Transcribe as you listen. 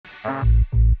Welcome,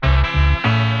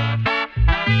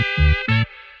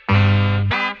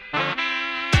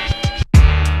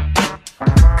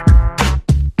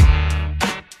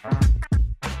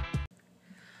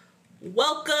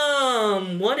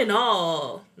 one and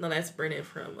all. No, that's Brennan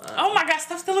from... oh my God,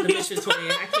 stop stealing the Mission Twin.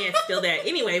 I can't steal that.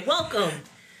 Anyway, welcome.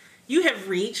 You have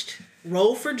reached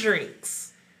Roll for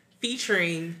Drinks,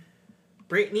 featuring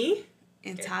Brittany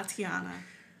and Tatyana.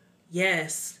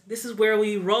 Yes, this is where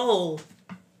we roll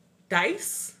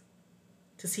dice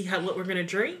to see what we're going to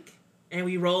drink, and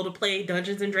we roll to play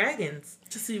Dungeons and Dragons.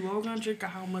 To see what we're going to drink or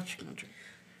how much we're going to drink.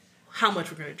 How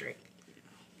much we're going to drink.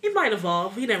 It might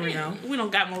evolve. You never know. We don't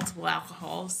got multiple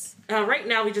alcohols. Right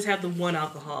now, we just have the one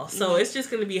alcohol. So it's just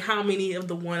going to be how many of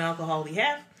the one alcohol we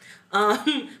have. But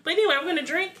anyway, we're going to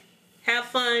drink, have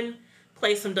fun,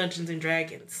 play some Dungeons and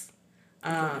Dragons.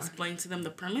 Explain to them the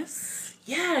premise?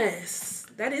 Yes,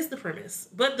 that is the premise.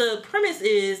 But the premise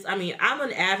is, I'm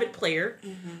an avid player.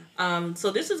 Mm-hmm. So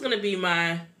this is going to be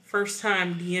my first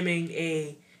time DMing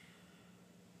a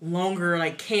longer,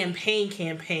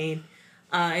 campaign.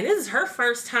 And this is her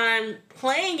first time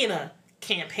playing in a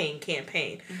campaign.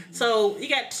 Mm-hmm. So you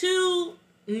got two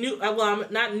new... well,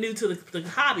 I'm not new to the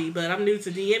hobby, but I'm new to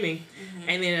DMing. Mm-hmm.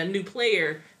 And then a new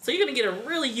player. So you're going to get a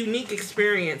really unique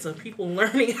experience of people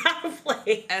learning how to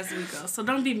play. As we go. So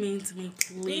don't be mean to me,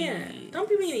 please. Yeah, don't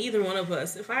be mean to either one of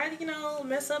us. If I,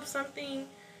 mess up something,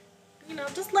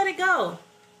 just let it go.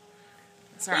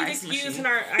 It's our ice machine. In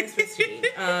our ice machine.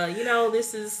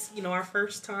 This is, our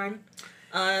first time.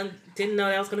 Didn't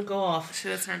know that was going to go off. Should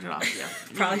have turned it off, yeah.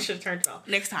 Probably should have turned it off.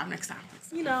 Next time.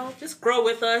 Just grow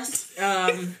with us.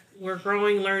 We're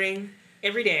growing, learning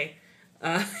every day.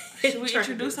 Should we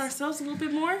introduce ourselves a little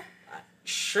bit more?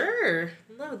 Sure.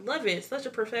 Love it. Such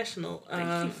a professional.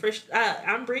 Thank you.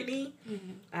 I'm Brittany.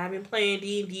 Mm-hmm. I've been playing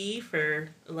D&D for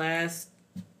the last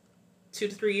 2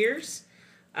 to 3 years.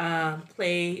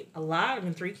 Play a lot. I'm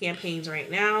in 3 campaigns right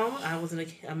now. I was in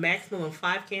a maximum of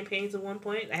 5 campaigns at one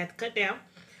point. I had to cut down.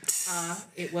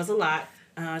 It was a lot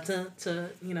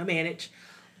to manage.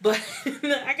 But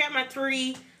I got my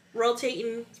 3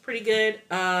 rotating. It's pretty good.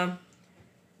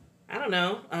 I don't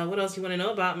know. What else you want to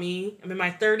know about me? I'm in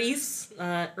my 30s,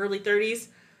 early 30s.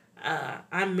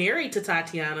 I'm married to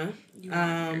Tatyana. You are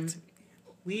married to me.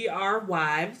 We are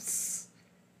wives.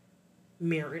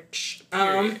 Marriage.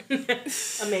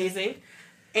 Amazing.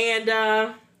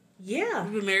 And, yeah.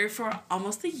 We've been married for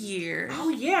almost a year. Oh,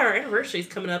 yeah. Our anniversary is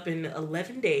coming up in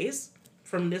 11 days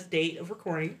from this date of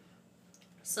recording.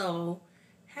 So,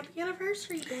 happy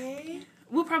anniversary, babe.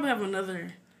 We'll probably have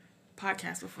another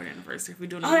podcast before the anniversary if we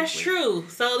do it. Oh, that's true.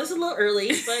 So this is a little early,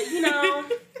 but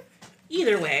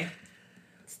either way,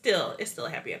 it's still a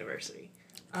happy anniversary.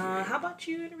 How about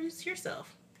you introduce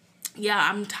yourself? Yeah,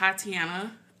 I'm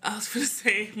Tatyana. I was going to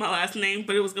say my last name,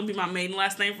 but it was going to be my maiden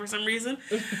last name for some reason.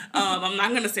 I'm not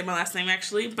going to say my last name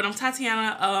actually, but I'm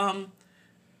Tatyana.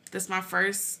 This is my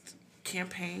first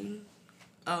campaign.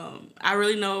 I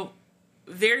really know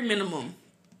very minimal.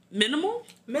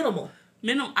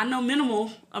 I know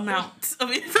minimal amounts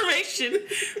of information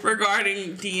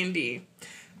regarding D&D.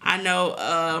 I know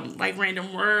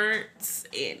random words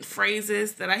and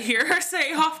phrases that I hear her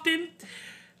say often,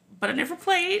 but I never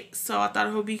played, so I thought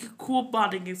it would be a cool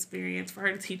bonding experience for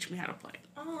her to teach me how to play.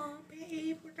 Oh,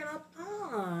 babe, we're gonna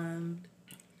bond.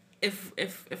 If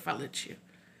I let you.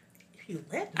 If you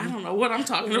let me? I don't know what I'm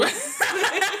talking about.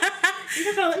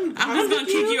 You're gonna let me bond I'm just gonna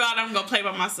with kick you out. I'm gonna play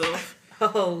by myself.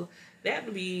 Oh. That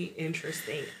would be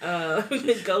interesting.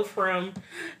 Go from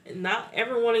not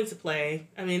ever wanting to play.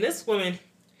 I mean, this woman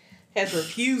has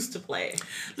refused to play.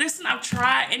 Listen, I've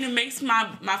tried, and it makes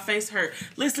my face hurt.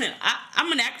 Listen,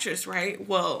 I'm an actress, right?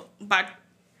 Well, by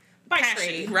passion,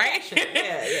 trade, right? Passion.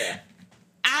 Yeah.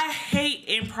 I hate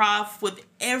improv with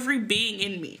every being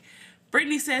in me.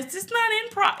 Brittany says, it's not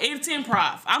improv. It's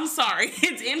improv. I'm sorry.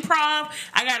 It's improv.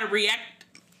 I got to react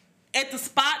at the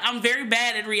spot. I'm very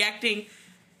bad at reacting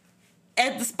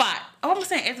at the spot. Oh, I'm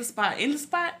saying at the spot. In the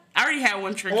spot? I already had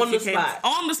one drink. On the spot.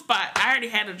 On the spot. I already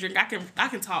had a drink. I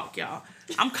can talk, y'all.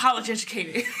 I'm college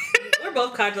educated. We're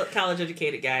both college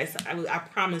educated, guys. I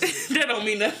promise you. That don't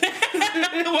mean nothing.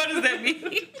 What does that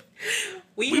mean?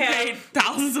 We paid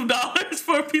thousands of dollars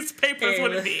for a piece of paper is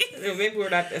what it means. Maybe we're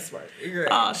not that smart. You're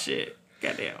right. Oh, shit.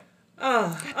 Goddamn.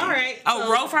 Oh, all right.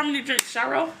 Oh, roll for how many drinks? Shall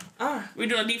I roll? We're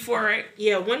doing a D4, right?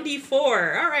 Yeah, 1D4.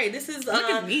 All right. This is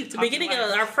the beginning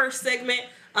of our first segment.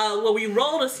 Where we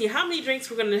roll to see how many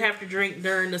drinks we're going to have to drink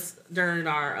during the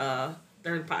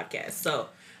podcast. So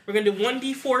we're going to do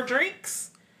 1D4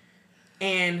 drinks,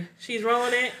 and she's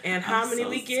rolling it. And how many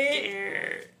we get?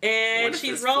 Scared. And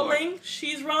she's rolling.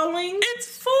 She's rolling.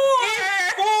 It's 4.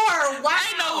 It's 4. Wow.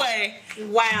 Ain't no way. way.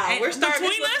 Wow, And we're starting.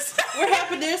 between us,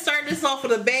 We're starting this off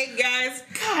with a bang, guys.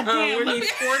 God damn, we need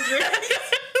 4 drinks.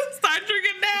 Start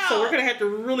drinking now. So we're gonna have to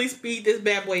really speed this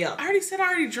bad boy up. I already said I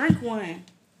already drank one.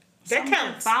 That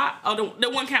counts. 5? Oh, the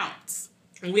one counts.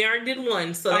 We already did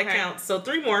 1, so that counts. So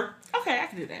 3 more. Okay, I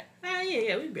can do that.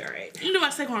 Yeah, we'd be all right. You can do my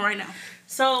second one right now.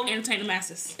 So entertain the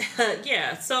masses.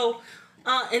 yeah. So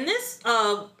in this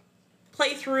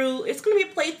playthrough, it's going to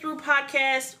be a playthrough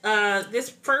podcast. This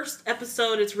first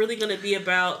episode is really going to be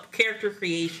about character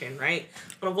creation, right?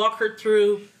 I'm going to walk her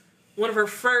through one of her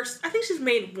first. I think she's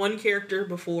made 1 character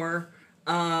before,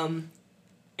 and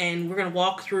we're going to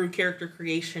walk through character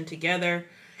creation together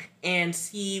and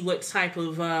see what type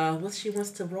of what she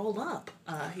wants to roll up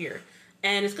here.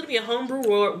 And it's going to be a homebrew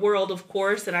world, of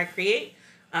course, that I create.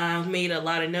 Made a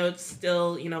lot of notes.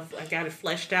 Still, I got it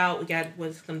fleshed out. We got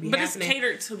what's going to be happening. But it's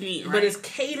catered to me, right? But it's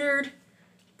catered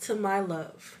to my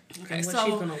love. Okay, and what so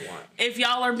she's going to want. If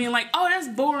y'all are being like, oh, that's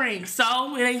boring,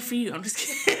 so it ain't for you. I'm just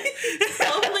kidding.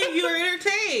 Hopefully you are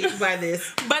entertained by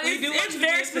this. But it's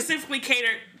very specifically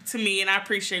catered to me, and I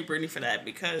appreciate Brittany for that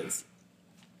because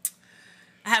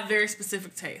I have very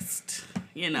specific taste,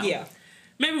 Yeah.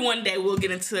 Maybe one day we'll get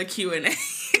into a Q&A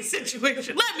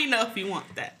situation. Let me know if you want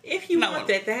that. If you want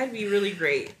that, that'd be really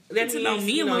great. That to know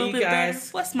me a little bit better.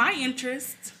 What's my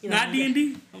interest? Not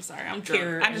D&D. I'm sorry, I'm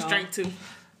drunk. I just drank 2.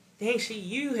 Dang,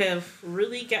 you have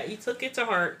really you took it to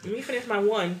heart. Let me finish my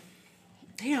 1.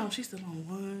 Damn, she's still on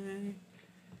 1.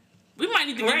 We might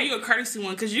need to give you a courtesy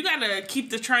one because you gotta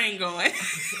keep the train going.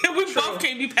 We both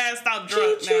can't be passed out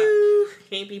drunk now.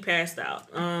 Can't be passed out.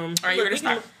 All right, you ready to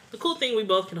start? The cool thing, we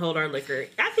both can hold our liquor.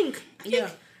 I think we're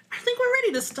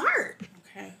ready to start.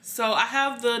 Okay, so I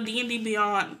have the D&D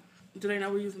Beyond. Do they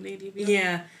know we're using D&D Beyond?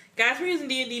 Yeah, guys, we're using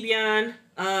D&D Beyond.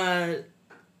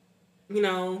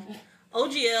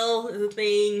 OGL is a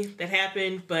thing that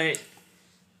happened, but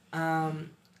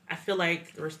I feel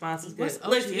like the response is good.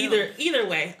 Let's either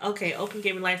way. Okay, Open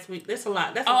Gaming Life Week. There's a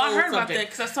lot. That's I heard about that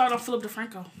because I saw it on Philip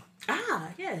DeFranco. Ah,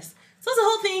 yes. So it's a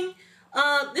whole thing.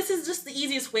 This is just the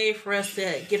easiest way for us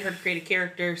to get her to create a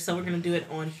character, so we're gonna do it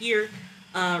on here.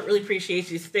 Really appreciate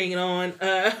you staying on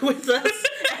with us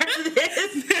after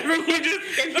this. Everyone just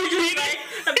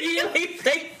immediately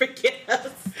forget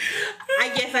us. I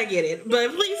guess I get it,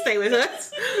 but please stay with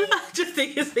us. I just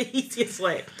think it's the easiest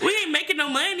way. We ain't making no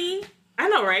money. I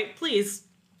know, right? Please,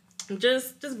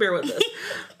 just bear with us.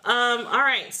 All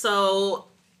right. So,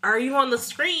 are you on the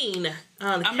screen?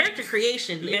 The character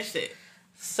creation. That's it.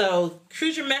 So,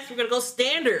 choose your method. We're gonna go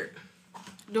standard.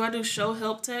 Do I do show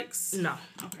help text? No.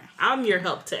 Okay. I'm your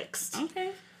help text.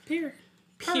 Okay.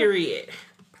 Period.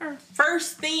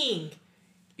 First thing,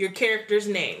 your character's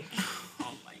name.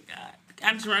 Oh my god.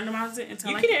 I just randomize it until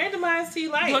you can randomize to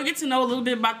you like. Do I get to know a little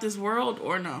bit about this world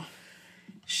or no?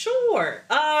 Sure.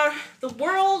 The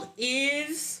world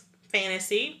is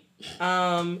fantasy.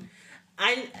 I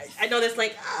know that's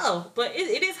like, but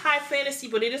it is high fantasy,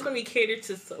 but it is going to be catered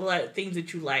to a lot of things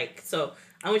that you like. So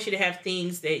I want you to have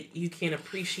things that you can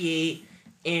appreciate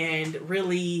and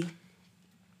really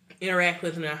interact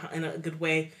with in a good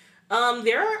way.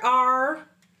 There are,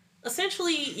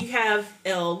 essentially, you have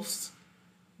elves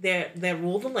that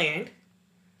rule the land.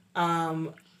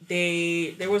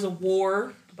 There was a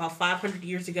war about 500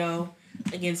 years ago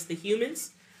against the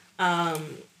humans.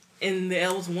 And the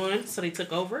elves won, so they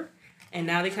took over. And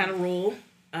now they kind of rule.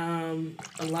 A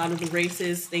lot of the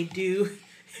races, they do.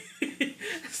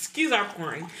 Excuse our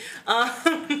pouring.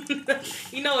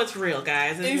 It's real,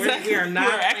 guys. Exactly. We are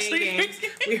not playing games.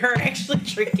 We are actually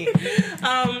drinking.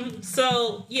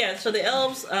 So the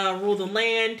elves rule the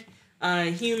land.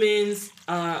 Humans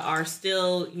are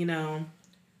still,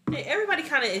 everybody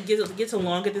kind of gets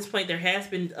along at this point. There has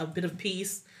been a bit of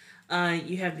peace.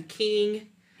 You have the king.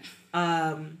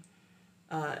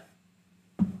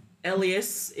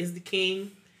 Elias is the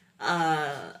king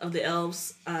of the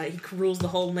elves. He rules the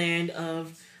whole land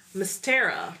of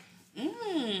Mystera.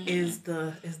 Is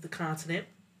the continent.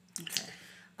 Okay.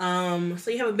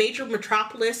 So you have a major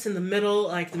metropolis in the middle,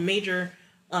 like the major,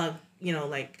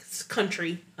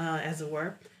 country, as it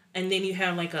were, and then you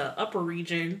have like a upper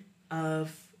region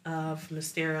of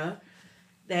Mystera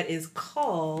that is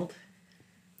called.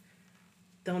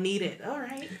 Don't need it. All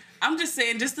right. I'm just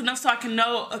saying, just enough so I can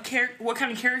know what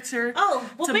kind of character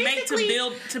to make fit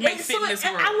in this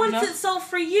world. So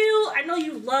for you, I know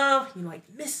you like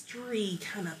mystery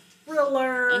kind of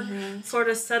thriller sort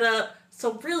of setup.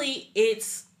 So really,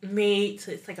 it's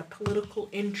like a political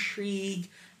intrigue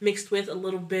mixed with a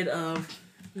little bit of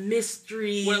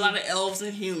mystery. With a lot of elves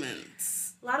and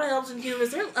humans.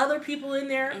 There are other people in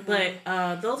there, but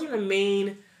those are the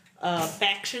main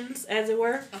factions, as it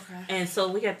were. Okay. And so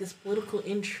we got this political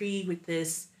intrigue with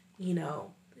this,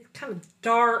 kind of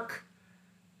dark,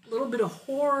 little bit of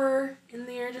horror in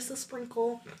there, just a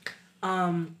sprinkle.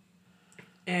 And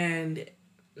have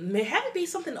it be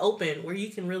something open where you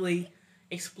can really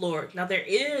explore. Now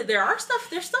there's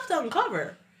stuff to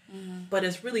uncover, but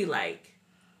it's really like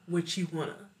what you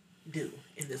want to do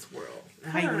in this world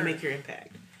and how you want to make your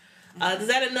impact. Is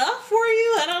that enough for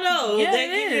you? I don't know. Yeah, Did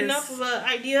that give you enough of an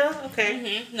idea?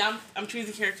 Okay. Now I'm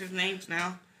choosing characters' names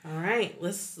now. All right.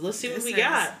 Let's see what we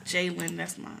got. Jalen,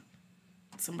 that's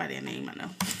somebody a name I know.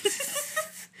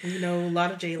 You know a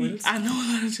lot of Jalen's. I know a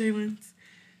lot of Jalen's.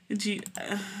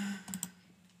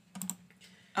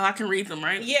 I can read them,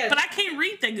 right? Yeah. But I can't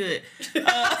read that good.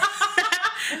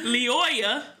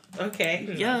 Leoya. Okay.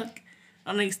 Yuck.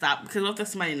 I need to stop because what if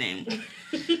that's somebody's name?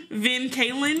 Vin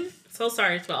Kalen. So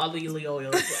sorry for all the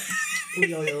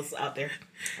Leoyos out there.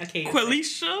 I can't.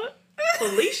 Qualisha.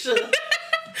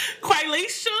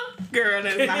 Qualisha. Girl,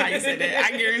 that's not how you say that.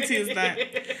 I guarantee it's not.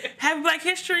 Happy Black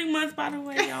History Month, by the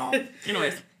way, y'all.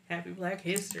 Anyways. Happy Black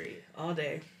History all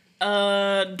day.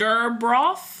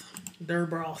 Durbroth.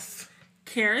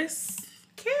 Karis.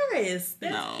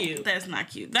 That's cute. That's not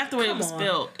cute. That's the way it was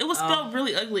spelled. It was spelled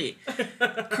really ugly.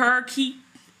 Kirky.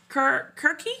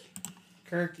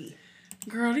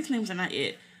 Girl, these names are not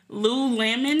it.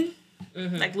 Lululemon.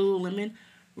 Like Lululemon.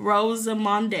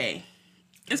 Rosamonde.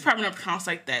 It's probably not pronounced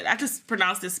like that. I just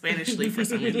pronounced it Spanishly for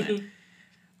some reason.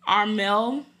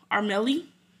 Armeli.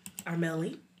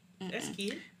 That's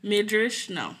cute. Midrish.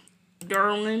 No.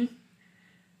 Derlin.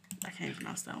 I can't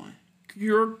pronounce that one.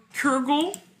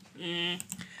 Kurgel.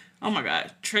 Oh my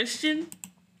God. Tristan.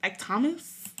 Like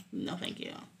Thomas? No, thank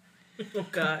you. Oh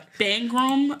God.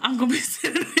 Bangram. I'm gonna be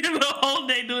sitting here the whole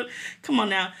day doing. Come on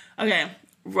now. Okay.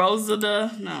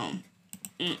 Rosada. No.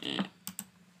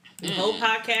 The whole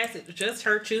podcast is just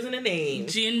her choosing a name.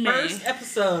 Jin May. First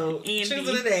episode. Andy.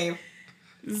 Choosing a name.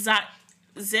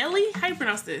 Zelly? How you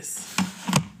pronounce this?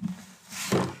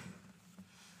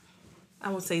 I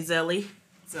would say Zelly.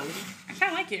 I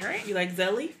kind of like it, right? You like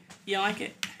Zelly? You don't like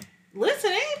it?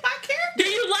 Listen, it ain't my character. Do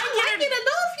you like I like it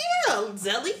enough?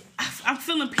 Yeah. Zelly. I'm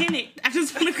feeling panicked. I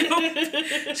just want to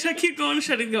go. Should I keep going or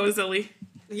should I go with Zelly?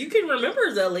 You can remember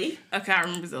Zelly. Okay, I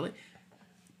remember Zelly.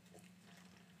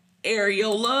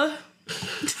 Areola.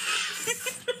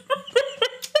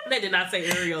 They did not say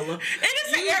areola. I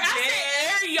said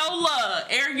areola.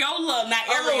 Areola, not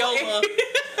areola.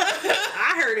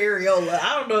 I heard areola.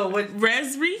 I don't know what.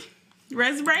 Resri?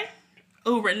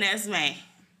 Oh, Renesmee.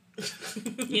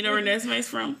 You know where Renesmee's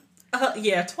from?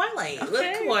 Yeah, Twilight. Okay,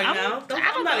 Let's come on now.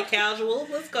 I'm not a casual.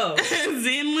 Let's go.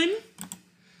 Zenlin.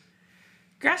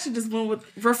 Girl, I should just went with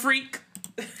Rafreak.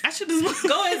 Go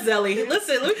ahead, Zelly.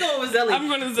 Listen, we're going with Zelly. I'm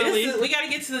going to Zelly. We got to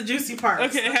get to the juicy parts.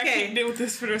 Okay, I can't deal with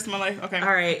this for the rest of my life. Okay. All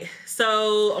right.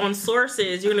 So on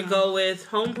sources, you're going to go with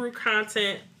homebrew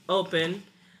content open,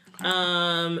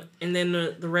 and then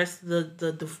the rest of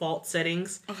the default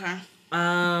settings. Okay.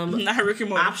 Not Rick and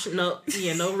Morty. No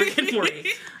Rick and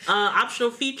Morty. Optional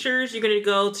features, you're going to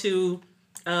go to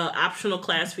optional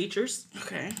class features.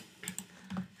 Okay.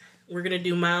 We're going to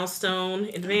do milestone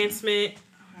advancement.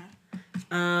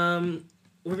 We're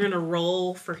gonna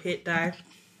roll for hit die.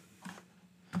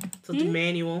 So do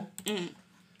manual. I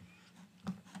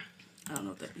don't know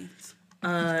what that means.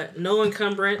 No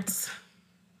encumbrance.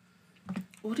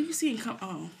 What do you see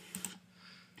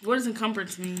what does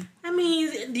encumbrance mean? I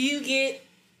mean, do you get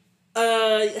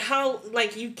how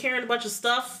like you carrying a bunch of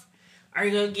stuff? Are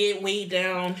you gonna get weighed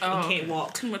down and can't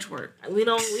walk? Too much work. We're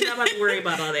not about to worry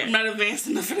about all that. I'm not advanced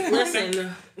enough for that.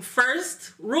 Listen,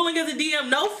 first ruling as a DM,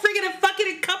 no freaking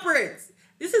fucking encumbrance.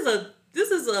 This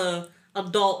is a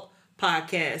adult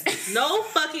podcast. No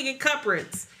fucking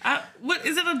encumbrance. What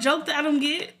is it a joke that I don't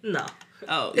get? No.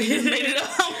 Oh, you just made it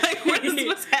up. I'm like,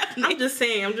 what's happening? I'm just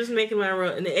saying. I'm just making my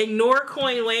rule. Ignore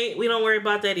coin weight. We don't worry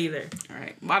about that either. All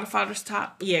right. Modifiers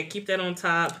top. Yeah, keep that on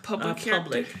top.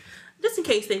 Public. Just in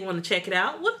case they want to check it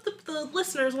out. What if the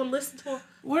listeners want to listen to it?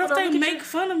 What if they make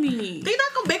fun of me? They're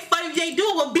not going to make fun if they do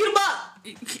it. We'll beat them up.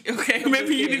 Okay,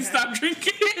 maybe you need to stop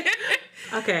drinking.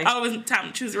 Okay. Oh, it was time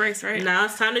to choose a race, right? Now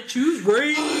it's time to choose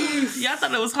race. Y'all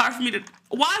thought it was hard for me to...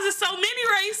 Why is there so many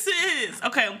races?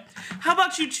 Okay, how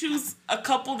about you choose a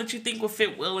couple that you think will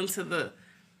fit well into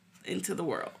the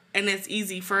world? And it's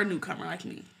easy for a newcomer like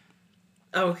me.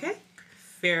 Okay.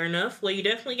 Fair enough. Well, you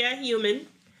definitely got human.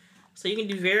 So you can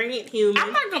do variant human.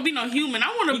 I'm not gonna be no human. I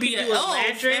want to be an elf.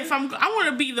 I want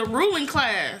to be the ruling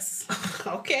class.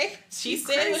 Okay, she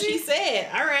said what she said.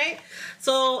 All right.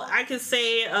 So I could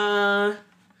say,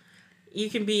 you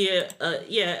can be a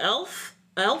elf,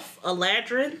 a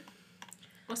ladrin,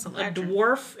 What's a A ladrin?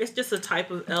 dwarf. It's just a type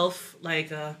of elf,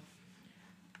 like a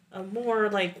more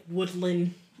like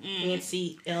woodland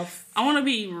fancy elf. I want to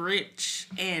be rich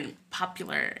and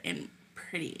popular and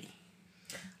pretty.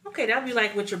 Okay, that'll be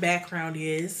like what your background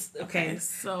is. Okay,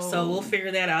 so we'll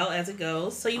figure that out as it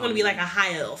goes. So you want to be like a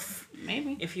high elf,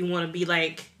 maybe. if you want to be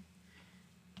like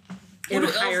in What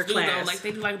a do higher elves do, class. though? Like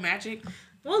they do like magic.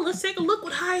 Well, let's take a look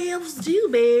what high elves do,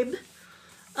 babe.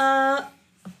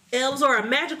 Elves are a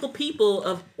magical people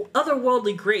of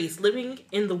otherworldly grace, living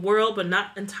in the world but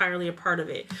not entirely a part of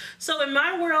it. So in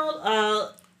my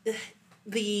world,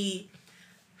 the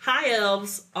high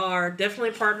elves are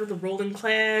definitely part of the ruling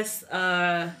class.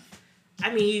 I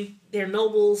mean, they're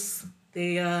nobles.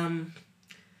 They, you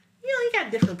got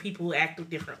different people who act in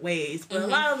different ways, but a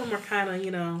lot of them are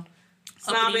kind of,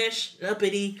 snobbish,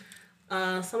 uppity.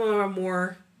 Some of them are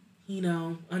more,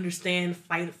 understand,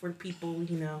 fight for people,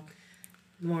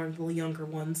 more of the younger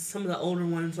ones. Some of the older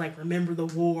ones, like, remember the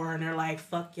war, and they're like,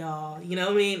 fuck y'all. You know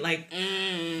what I mean? Like,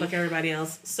 fuck everybody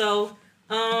else. So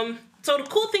the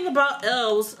cool thing about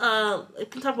elves, we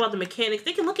can talk about the mechanics.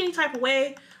 They can look any type of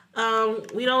way.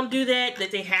 We don't do that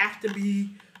they have to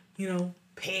be,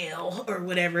 pale or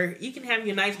whatever. You can have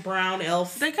your nice brown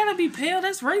elf. They gotta be pale.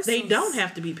 That's racist. They don't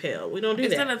have to be pale. We don't do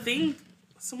that. Is that a thing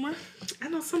somewhere? I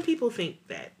know some people think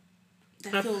that.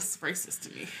 That feels racist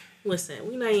to me. Listen,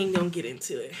 we're not even gonna get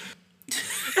into it.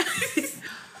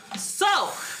 So,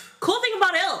 cool thing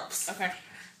about elves. Okay.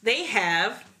 They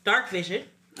have dark vision.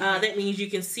 That means you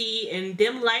can see in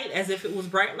dim light as if it was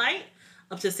bright light,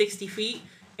 up to 60 feet.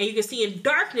 And you can see in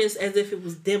darkness as if it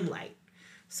was dim light.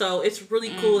 So, it's really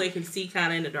cool. They can see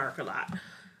kind of in the dark a lot.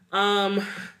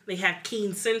 They have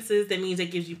keen senses. That means it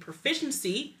gives you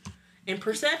proficiency in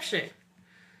perception.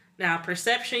 Now,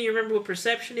 perception, you remember what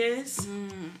perception is?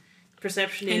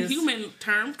 Perception is... In human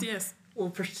terms, yes. Well,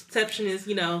 perception is,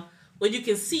 what you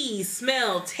can see,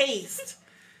 smell, taste,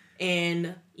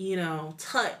 and,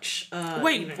 touch.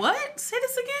 Wait, what? Say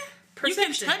this again?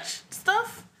 Perception. You can touch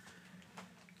stuff?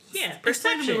 Yeah,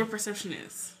 Explain to me perception. what perception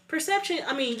is. Perception,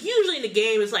 I mean, usually in the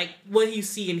game, it's like, what do you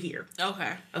see and hear?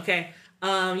 Okay. Okay?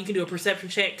 You can do a perception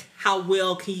check. How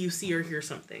well can you see or hear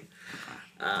something?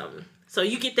 So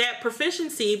you get that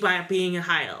proficiency by being a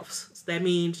high elf. So that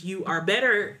means you are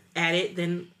better at it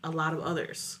than a lot of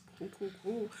others.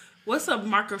 Cool. What's a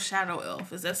mark of shadow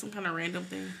elf? Is that some kind of random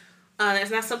thing?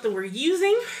 That's not something we're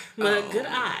using, but good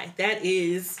eye. That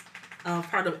is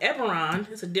part of Eberron.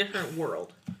 It's a different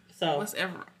world. So what's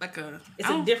ever like a? It's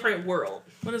a different world.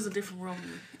 What does a different world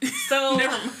mean? So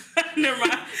Never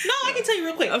mind. No, I can tell you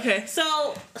real quick. Okay.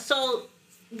 So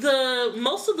the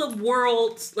most of the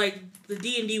worlds, like the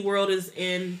D&D world, is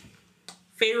in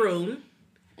Faerun.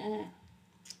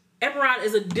 Eberron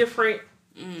is a different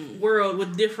world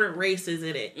with different races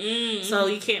in it. So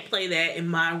you can't play that in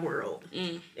my world.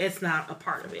 It's not a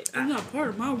part of it. It's not part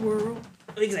of my world.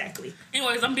 Exactly.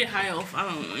 Anyways, I'm being high elf. I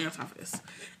don't have time for this.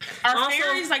 Are Also,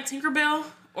 fairies like Tinkerbell?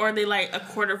 Or are they like a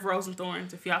quarter of Rose and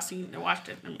Thorns? If y'all seen or watched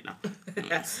it, let me know.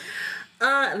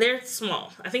 They're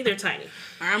small. I think they're tiny.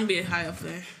 Alright, I'm being high up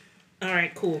there.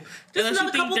 Alright, cool. Just Unless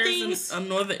another you couple think things. there's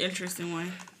another interesting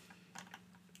one.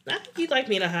 I think you'd like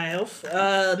being a high elf.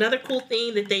 Another cool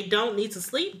thing that they don't need to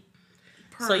sleep.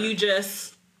 So you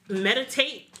just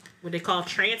meditate, what they call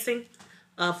trancing,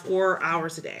 4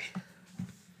 hours a day.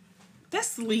 That's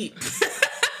sleep.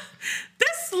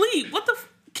 That's sleep. What the...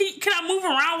 Can I move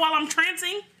around while I'm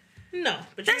trancing? No,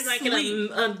 but That's you're like in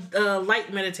a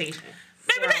light meditation.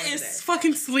 Baby, that is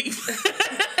fucking sleep.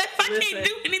 If I can't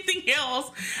do anything else,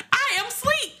 I am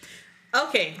sleep.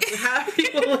 Okay, how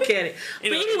people look at it.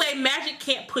 But anyway, magic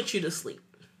can't put you to sleep.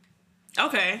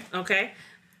 Okay. Okay?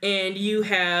 And you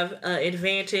have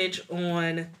advantage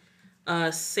on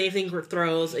saving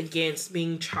throws against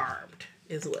being charmed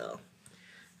as well.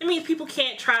 I mean, people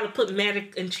can't try to put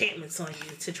magic enchantments on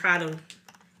you to try to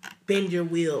bend your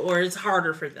will, or it's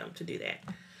harder for them to do that.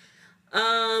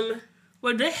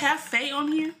 Well, do they have Fae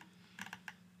on here?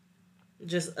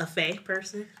 Just a Fae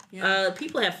person? Yeah.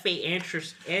 People have Fae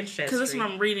ancestry. Because that's what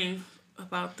I'm reading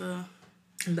about the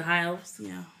high elves.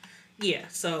 Yeah. Yeah,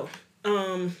 so,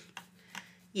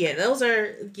 yeah, those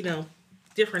are,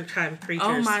 different kind of creatures.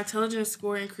 Oh, my intelligence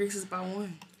score increases by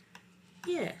 1.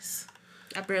 Yes.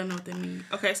 I barely know what they mean.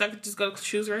 Okay, so I could just go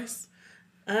choose race?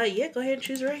 Yeah, go ahead and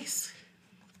choose race.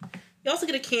 You also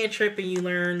get a cantrip and you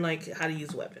learn, how to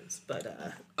use weapons, but,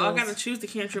 I gotta choose the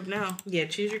cantrip now. Yeah,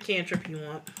 choose your cantrip you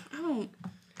want. I don't...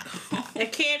 A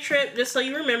cantrip, just so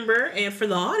you remember, and for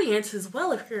the audience as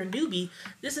well, if you're a newbie,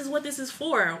 this is what this is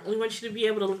for. We want you to be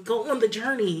able to go on the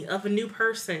journey of a new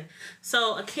person.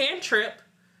 So a cantrip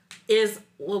is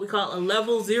what we call a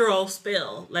level 0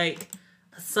 spell.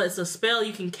 So it's a spell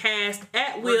you can cast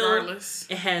at will. Regardless.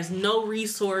 It has no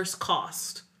resource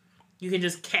cost. You can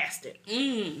just cast it.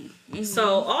 Mm-hmm.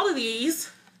 So all of these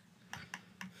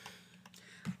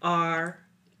are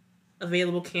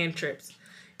available cantrips.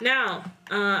 Now,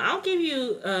 I'll give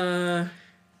you...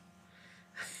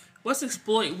 What's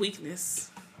exploit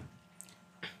weakness?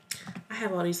 I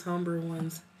have all these homebrew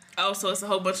ones. Oh, so it's a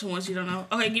whole bunch of ones you don't know.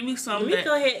 Okay, give me some. Let me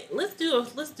go ahead. Let's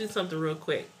do something real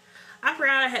quick. I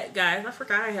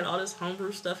forgot I had all this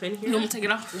homebrew stuff in here. You want me to take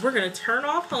it off? We're gonna turn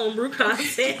off homebrew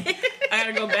content. I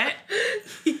gotta go back.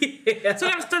 Yeah. So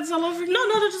I gotta start this all over again?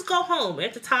 No, just go home.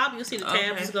 At the top, you'll see the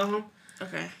tab. Okay. Just go home.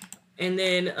 Okay. And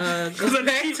then go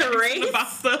back to race. About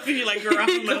stuff and you're like, girl,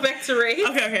 Go back to race.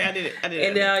 Okay, I did it.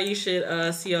 And now you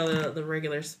should see all the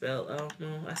regular spell. Oh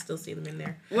no, I still see them in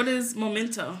there. What is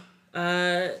memento?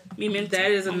 Memento. That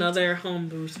is another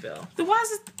homebrew spell. Then why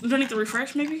is it? Do I need to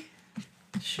refresh maybe?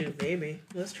 Shoot, baby.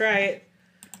 Let's try it.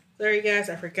 Sorry, guys.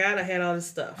 I forgot I had all this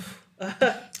stuff.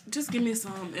 Just give me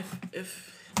some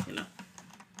if you know.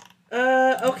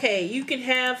 Okay. You can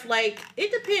have, like,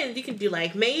 it depends. You can do,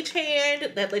 like, mage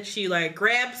hand. That lets you, like,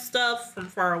 grab stuff from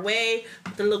far away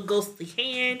with a little ghostly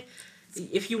hand.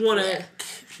 If you want to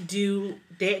do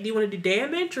you want to do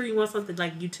damage or you want something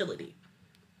like utility?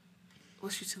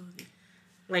 What's utility?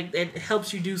 Like, that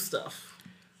helps you do stuff.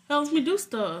 Helps me do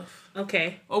stuff.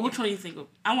 Okay. Or which one do you think of?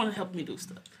 I want to help me do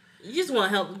stuff. You just want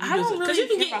to help. I don't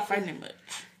really care about fighting that much.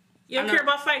 You don't care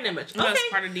about fighting that much. No, okay. that's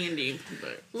part of D&D.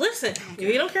 But listen, if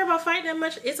you don't care about fighting that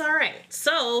much, it's all right.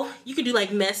 So you can do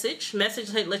like message.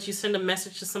 Message lets you send a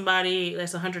message to somebody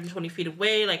that's 120 feet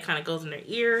away, like kind of goes in their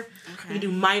ear. Okay. You can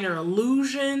do minor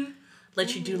illusion.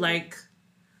 Let you do like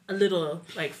a little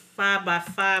like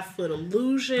 5x5 foot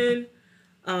illusion.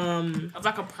 Of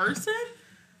like a person.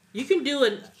 You can do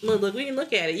it. Look, we can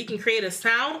look at it. You can create a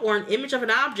sound or an image of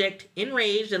an object in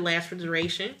range that lasts for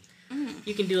duration.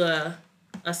 You can do a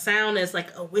sound that's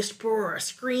like a whisper or a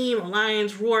scream, a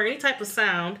lion's roar, any type of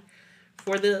sound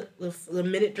for the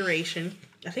minute duration.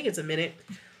 I think it's a minute.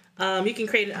 You can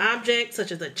create an object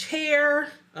such as a chair,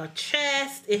 a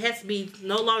chest. It has to be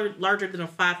no longer larger than a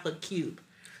 5-foot cube.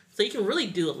 So you can really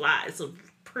do a lot. It's a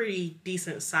pretty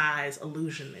decent size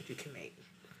illusion that you can make.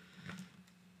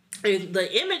 The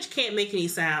image can't make any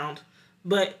sound,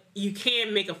 but you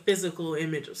can make a physical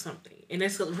image of something. And it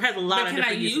has a lot of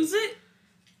different uses. Can I use it?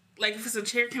 Like, if it's a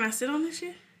chair, can I sit on this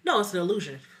shit? No, it's an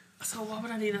illusion. So why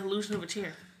would I need an illusion of a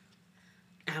chair?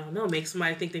 I don't know. Make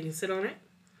somebody think they can sit on it.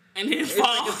 And then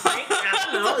fall. Like I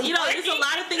don't know. You know, there's a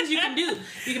lot of things you can do.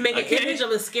 You can make an image of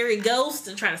a scary ghost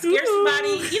and try to scare somebody.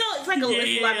 You know, it's like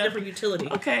it's a lot of different utility.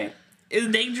 Okay. Is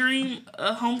Daydream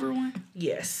a homebrew one?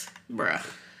 Yes. Bruh.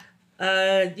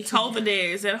 Toll the Dead,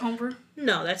 is that a homebrew?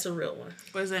 No, that's a real one.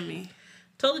 What does that mean?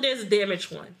 Toll the Dead is a damage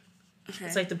one. Okay.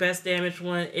 It's like the best damage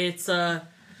one. It's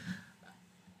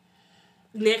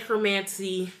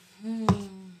necromancy.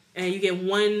 And you get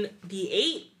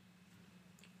 1d8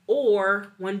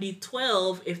 or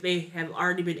 1d12 if they have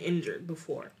already been injured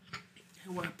before.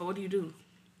 But what do you do?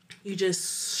 You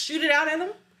just shoot it out at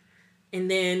them,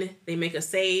 and then they make a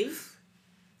save.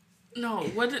 No,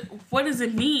 what does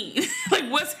it mean?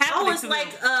 Like, what's happening? Oh, it's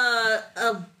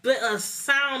like a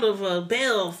sound of a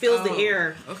bell fills the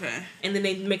air. Okay. And then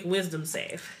they make a wisdom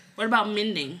save. What about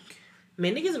mending?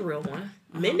 Mending is a real one.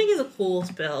 Mending is a cool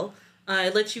spell.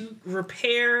 It lets you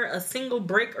repair a single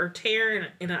break or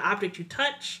tear in an object you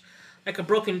touch, like a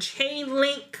broken chain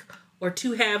link or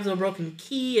 2 halves of a broken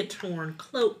key, a torn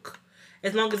cloak.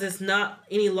 As long as it's not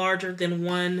any larger than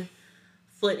 1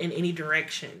 foot in any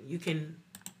direction, you can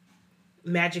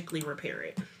magically repair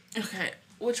it. Okay,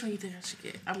 which one do you think I should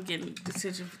get? I'm getting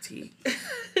decision fatigue.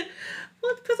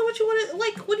 Well, it depends on what you want to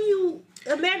like. What do you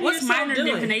imagine What's yourself minor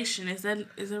doing? divination? Is that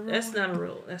real? That's not a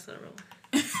real. That's not a real one.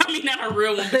 I mean, not a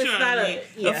real one, but you know what I mean.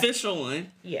 Yeah. Official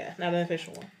one. Yeah, not an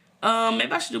official one.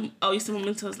 Maybe I should do. Oh, you said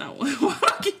Memento's not one. Why do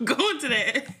I keep going to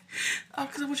that? Oh,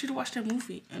 because I want you to watch that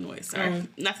movie. Anyway, sorry,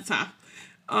 not the time.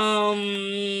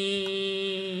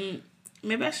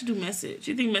 Maybe I should do message.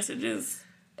 You think message is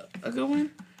a good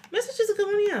one? Message is a good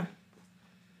one, yeah.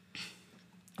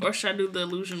 Or should I do the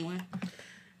illusion one? I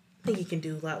think you can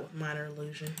do a lot with minor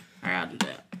illusion. All right, I'll do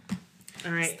that.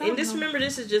 All right, and just remember,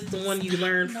 this is just the one you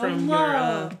learned from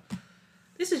your.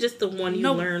 This is just the one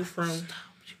you learned from. Stop!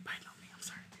 You biting on me. I'm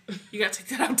sorry. You gotta take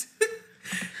that out.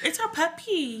 It's our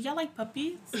puppy. Y'all like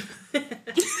puppies?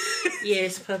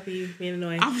 Yes, puppy being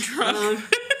annoying. I'm drunk.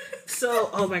 So,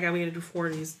 oh my god, we gotta do 4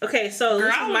 of these. Okay, so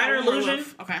this is minor illusion.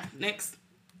 Okay, next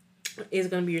is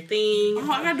gonna be your thing. Oh,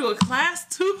 I gotta do a class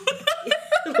too.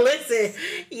 Listen,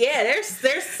 yeah, there's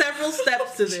several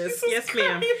steps to this. Jesus yes,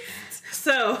 ma'am.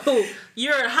 So,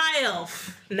 you're a high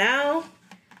elf. Now,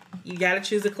 you gotta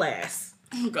choose a class.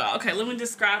 Oh, God. Okay, let me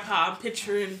describe how I'm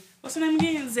picturing... What's her name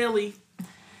again? Zelly.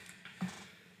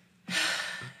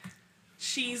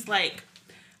 She's like...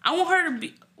 I want her to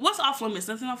be... What's off limits?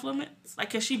 Nothing off limits?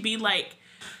 Like, can she be like...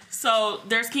 So,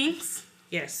 there's kings?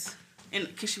 Yes.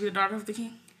 And can she be the daughter of the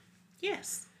king?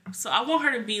 Yes. So, I want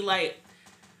her to be like...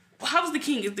 How's the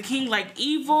king? Is the king, like,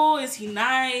 evil? Is he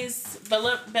nice?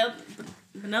 Benevolent?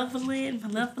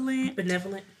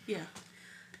 Benevolent? Yeah.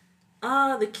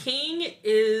 The king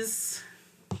has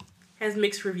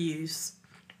mixed reviews.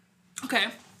 Okay.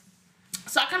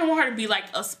 So I kind of want her to be like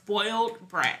a spoiled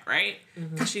brat, right?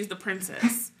 Because she's the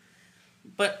princess.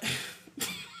 But...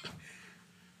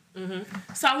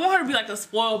 So I want her to be like a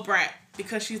spoiled brat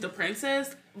because she's the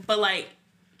princess, but like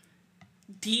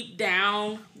deep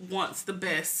down wants the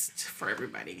best for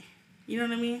everybody. You know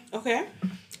what I mean? Okay.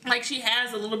 Like she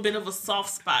has a little bit of a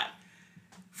soft spot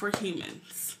for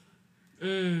humans.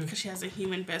 Because she has a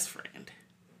human best friend.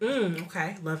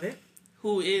 Okay. Love it.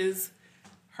 Who is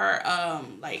her,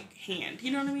 like, hand.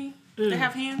 You know what I mean? They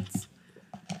have hands?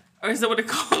 Or is that what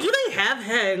it's called? Do they have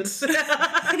hands? No,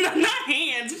 not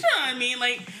hands. You know what I mean?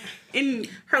 Like, in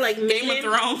her, like, Game of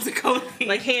Thrones.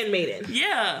 Like, handmaiden.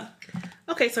 Yeah.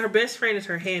 Okay, so her best friend is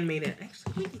her handmaiden.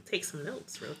 Actually, we need to take some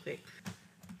notes real quick.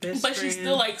 But she's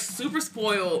still, like, super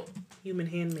spoiled. Human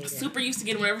handmaiden. Super used to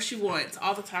getting whatever she wants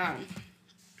all the time.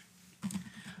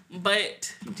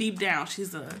 But deep down,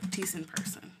 she's a decent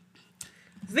person.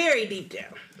 Very deep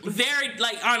down. Very,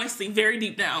 like, honestly, very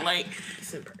deep down. Like,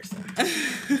 decent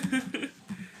person.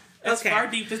 As far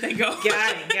deep as they go.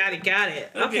 Got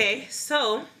it. Okay,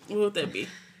 so. What would that be?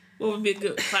 What would be a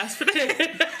good class for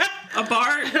that? A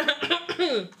bard?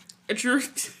 A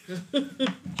truth?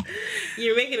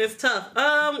 You're making this tough.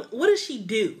 What does she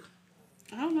do?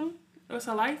 I don't know. What's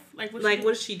her life? Like, what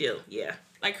does she do? Yeah.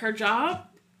 Like, her job?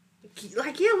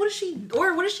 Like, yeah, what does she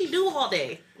do all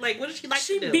day? Like, what does she like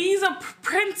to do? She be's a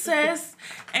princess,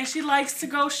 and she likes to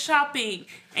go shopping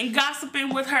and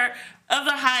gossiping with her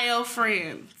other high elf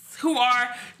friends, who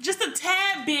are just a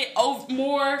tad bit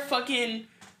more fucking...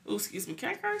 Ooh, excuse me, can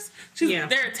I curse? They're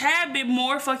a tad bit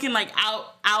more fucking, like,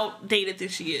 outdated than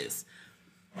she is.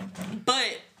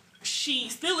 But she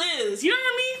still is. You know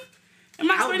what I mean?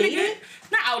 Am I outdated?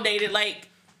 Not outdated, like,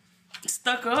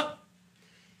 stuck up.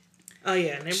 Oh,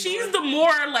 yeah. She's the more,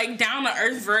 like,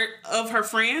 down-to-earth of her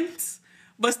friends,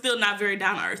 but still not very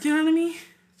down-to-earth. You know what I mean?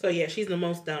 So, yeah, she's the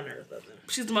most down-to-earth of them.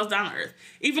 She's the most down-to-earth.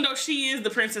 Even though she is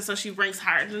the princess, so she ranks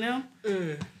higher than them.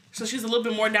 So she's a little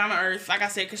bit more down-to-earth, like I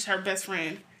said, because she's her best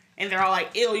friend. And they're all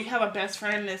like, ew, you have a best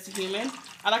friend that's a human.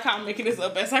 I like how I'm making this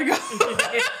up as I go.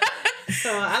 So,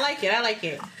 I like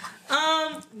it.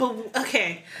 But,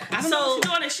 okay. I don't know what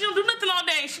she's doing. She don't do nothing all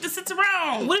day. She just sits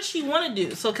around. What does she want to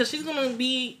do? So, because she's going to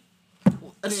be...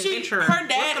 an adventurer. Her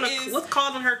dad what's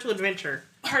causing her to adventure?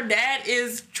 Her dad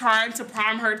is trying to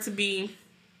prime her to be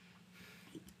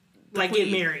like queen.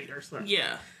 Get married or something.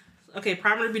 Yeah. Okay,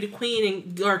 prime her to be the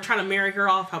queen or trying to marry her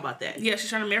off. How about that? Yeah, she's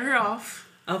trying to marry her off.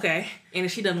 Okay, and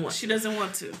she doesn't want. She doesn't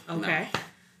want to. Okay, no.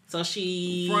 So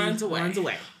she runs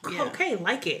away. Yeah. Okay,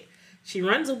 like it. She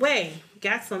runs away.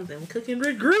 Got something cooking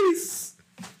with grease.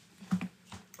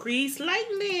 Grease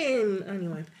lightning.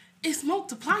 Anyway, it's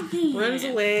multiplying. Runs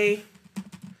away.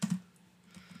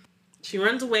 She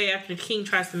runs away after the king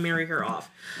tries to marry her off.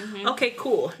 Okay,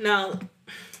 cool. Now,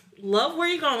 love where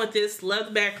you're going with this. Love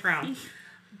the background.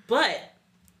 But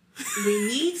we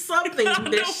need something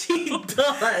that she does. I don't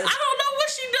know what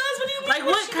she does. What do you mean? Like,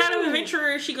 what kind of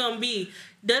adventurer is she going to be?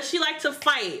 Does she like to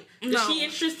fight? Is she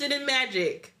interested in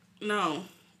magic? No.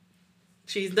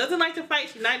 She doesn't like to fight.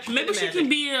 She's not interested in magic. Maybe she can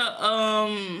be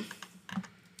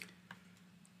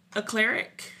a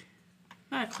cleric.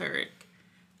 Not a cleric.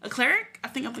 A cleric? I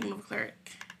think I'm thinking of a cleric.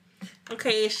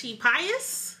 Okay, is she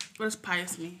pious? What does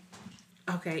pious mean?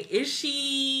 Okay, is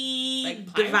she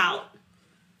like devout?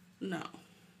 No.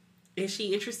 Is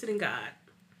she interested in God?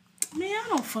 Man, I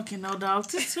don't fucking know,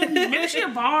 dog. Maybe she's a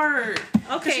bard.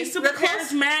 Okay. She's super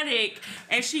charismatic,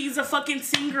 and she's a fucking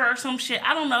singer or some shit.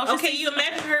 I don't know. Okay, you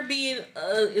imagine her being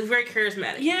very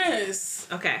charismatic. Yes.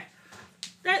 Okay.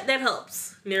 That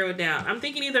helps narrow it down. I'm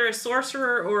thinking either a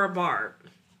sorcerer or a bard.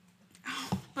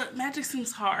 But magic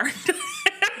seems hard.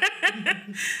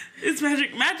 It's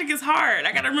magic. Magic is hard.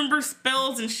 I gotta remember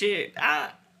spells and shit.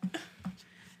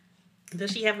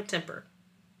 Does she have a temper?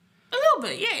 A little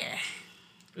bit, yeah.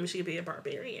 Maybe she could be a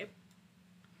barbarian.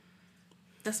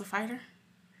 That's a fighter?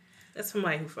 That's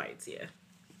somebody who fights, yeah.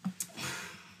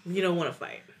 You don't want to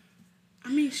fight. I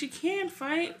mean, she can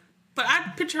fight. But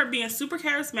I picture her being super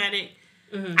charismatic.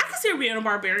 I could see her being a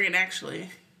barbarian, actually.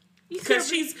 Because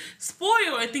she's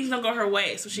spoiled and things don't go her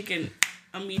way, so she can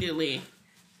immediately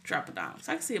drop a dime.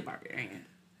 So I can see a barbarian.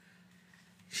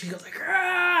 She goes like,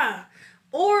 ah!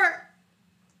 Or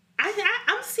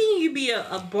I'm seeing you be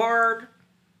a bard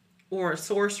or a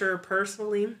sorcerer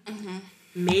personally. Mm-hmm.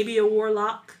 Maybe a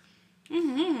warlock.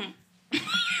 Mm-hmm.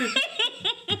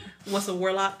 What's a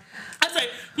warlock? I say,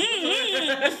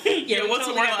 yeah, what's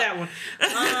a warlock? That one.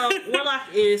 Warlock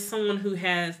is someone who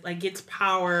has gets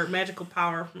power, magical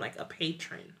power from a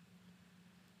patron,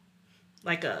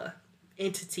 like a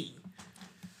entity.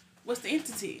 What's the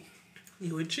entity?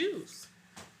 You would choose.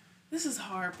 This is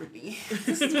hard, Brittany.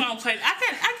 This is why I'm playing.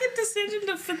 I get decision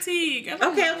to fatigue.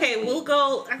 Okay, we'll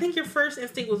go. I think your first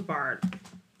instinct was bard,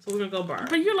 so we're gonna go bard.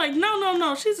 But you're like,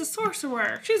 no. She's a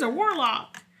sorcerer. She's a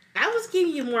warlock. I was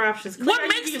giving you more options. What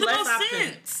makes the most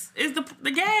sense is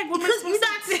the gag. What makes you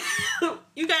sense?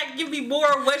 You gotta give me more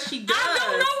of what she does. I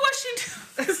don't know what she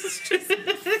does. Just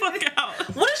fuck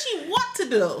out. What does she want to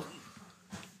do?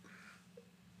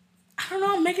 I don't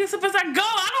know. I'm making this up as I go.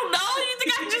 I don't know. You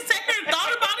think I just sat here and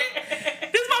thought about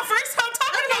it? This is my first time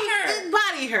talking about her.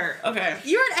 Embody her. Okay.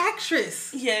 You're an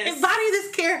actress. Yes. Embody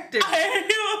this character.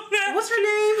 What's her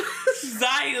name?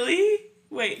 Xylee.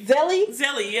 Wait.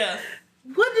 Zelly, yeah.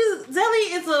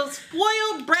 Zelly is a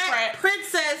spoiled brat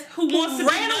princess who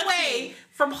ran away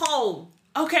from home.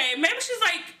 Okay, maybe she's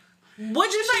like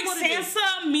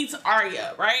Sansa meets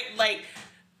Arya, right? Like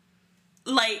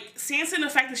Sansa in the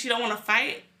fact that she don't want to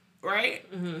fight, right?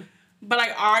 Mm-hmm. But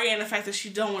Arya in the fact that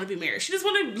she don't want to be married. She just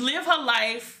want to live her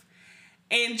life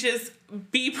and just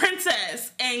be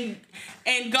princess and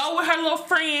go with her little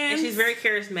friends. And she's very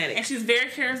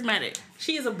charismatic.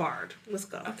 She is a bard. Let's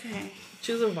go. Okay.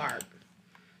 Choose a bard.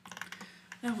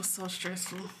 That was so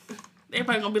stressful.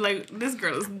 Everybody gonna be like, this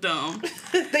girl is dumb.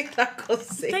 They not gonna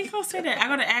say They gonna say that. I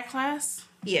go to ad class?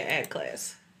 Yeah, ad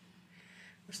class.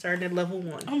 We're starting at level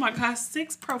 1. Oh my gosh,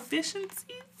 6 proficiencies?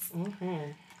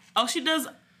 Mm-hmm. Oh, she does.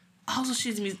 Oh, so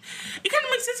she's music. It kind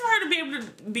of makes sense for her to be able to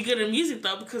be good at music,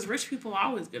 though, because rich people are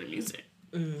always good at music.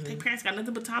 Mm-hmm. Their parents got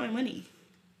nothing but time and money.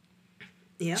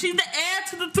 Yeah. She's the heir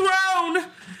to the throne.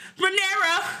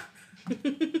 Rhaenyra.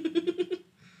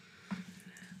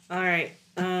 All right.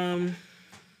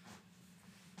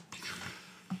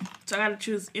 So I gotta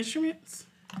choose instruments?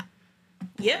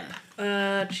 Yep.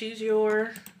 Choose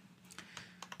your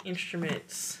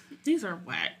instruments. These are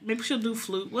whack. Maybe she'll do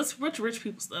flute. What's rich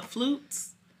people stuff?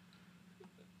 Flutes?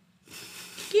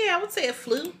 Yeah, I would say a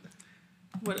flute.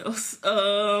 What else?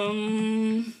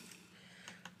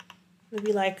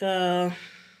 Maybe like a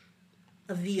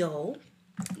viol.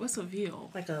 What's a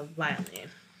viol? Like a violin.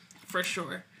 For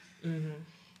sure. Mm-hmm.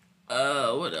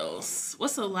 What else?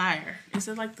 What's a lyre? Is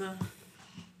it like the...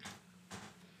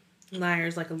 Lyre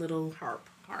is like a little harp.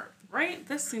 Right?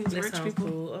 That seems rich people.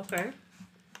 Cool. Okay.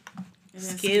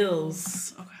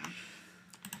 Skills. Okay.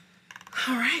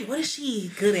 All right. What is she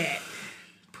good at?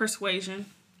 Persuasion.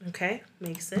 Okay.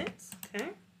 Makes sense. Okay.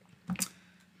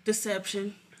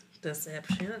 Deception.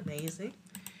 Amazing.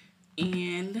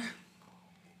 And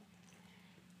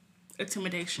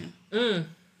intimidation.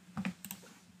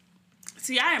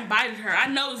 See, I invited her. I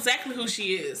know exactly who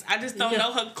she is. I just don't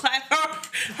know her class.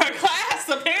 Her class,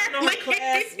 apparently. Her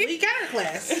class. We got her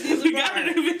class. We got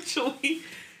it eventually.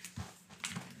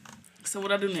 So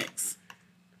what I do next?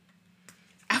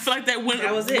 I feel like that went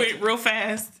real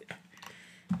fast.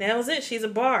 That was it. She's a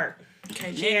bard.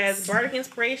 Okay, she has bardic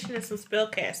inspiration and some spell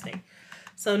casting.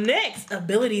 So next,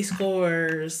 ability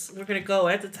scores. We're going to go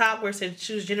at the top where it says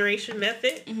choose generation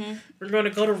method. Mm-hmm. We're going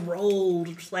to go to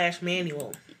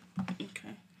roll/manual.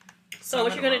 Okay. So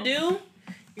what you're going to do,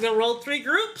 you're going to roll 3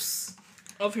 groups.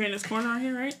 Over here in this corner right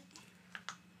here, right?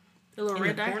 The little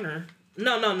red die? Corner.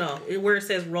 No. Where it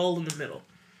says roll in the middle.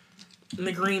 In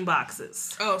the green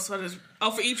boxes. Oh, so I just...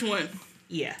 Oh, for each one?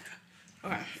 Yeah.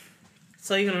 Okay.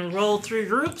 So you're going to roll 3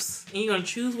 groups, and you're going to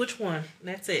choose which one.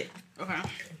 That's it. Okay.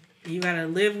 You got to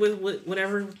live with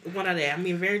whatever one of that. I'm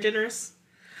being very generous.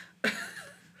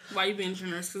 Why you being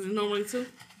generous? Because it's normally 2?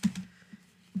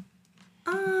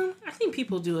 I think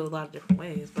people do it a lot of different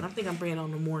ways, but I think I'm bringing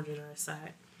on the more generous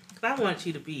side. Because I want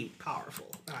you to be powerful,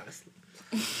 honestly.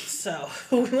 So,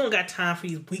 we don't got time for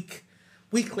these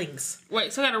weaklings.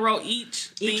 Wait, so I got to roll each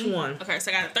thing? One. Okay,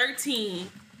 so I got a 13.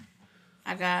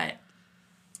 I got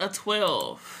a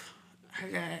 12. I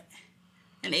got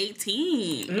an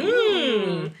 18.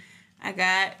 I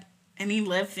got an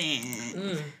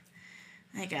 11.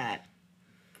 I got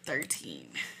 13.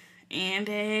 And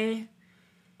a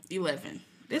 11.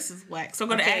 This is whack. So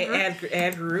go to add group.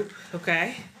 Add group.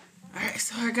 Okay. All right,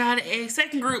 so I got a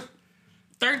second group.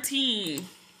 13.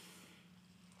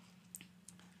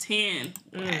 10.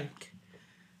 Whack.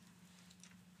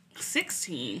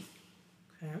 16.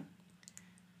 Okay.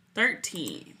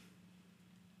 13.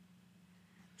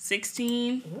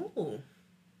 16. Ooh.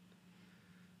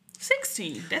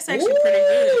 16. That's actually pretty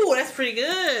good. Ooh, that's pretty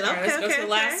good. All right, let's go to the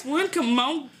last one. Come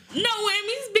on. No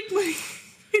whammies, big money.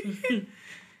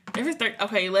 Every 30.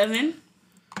 Okay, 11.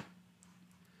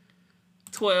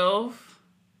 12.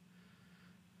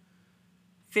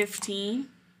 15.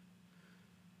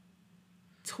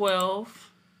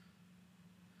 12.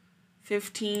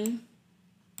 15.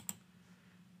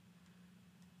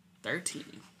 13.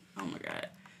 Oh my god.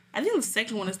 I think the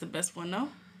second one is the best one, no?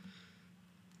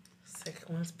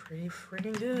 Second one's pretty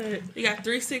freaking good. You got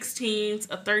 3 16s,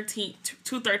 a 13,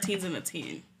 2 13s, and a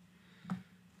 10.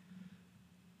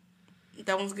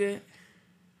 That one's good.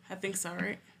 I think so,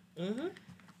 right? Mm-hmm.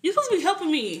 You're supposed to be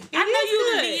helping me. I know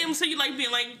you in the DM, so you like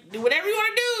being like, do whatever you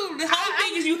want to do. The whole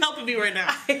thing is you helping me right now.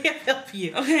 I can help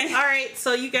you. Okay. All right,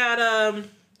 so you got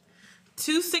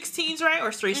 2 16s, right?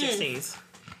 Or 3 16s?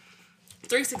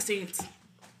 3 16s.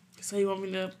 So you want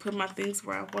me to put my things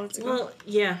where I want it to go? Well,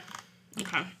 yeah.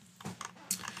 Okay.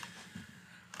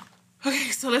 Okay,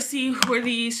 so let's see where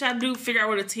should I figure out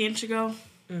where the 10 should go?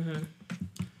 Mm-hmm.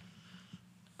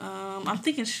 I'm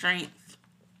thinking strength.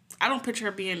 I don't picture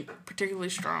her being particularly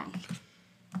strong.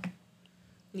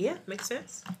 Yeah, makes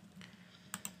sense.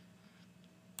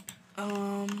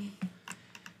 I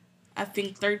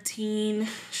think 13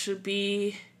 should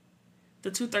be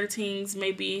the 2 13s,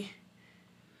 maybe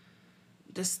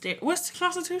what's the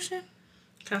Constitution?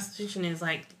 Constitution is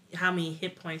like how many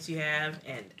hit points you have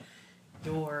and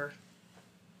your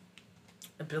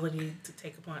ability to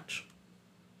take a punch.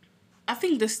 I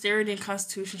think Dexterity and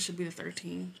Constitution should be the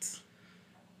 13s.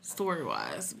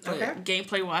 Story-wise. But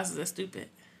gameplay-wise, is that stupid?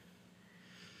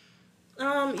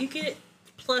 You get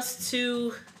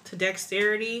 +2 to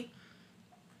Dexterity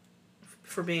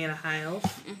for being a high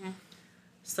elf. Mm-hmm.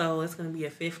 So it's going to be a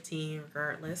 15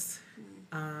 regardless.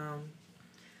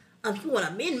 If you want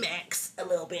to min-max a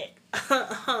little bit.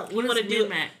 What want to do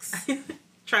min-max?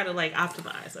 Try to like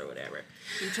optimize or whatever.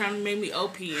 You're trying to make me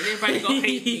OP and everybody gonna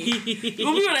hate me. You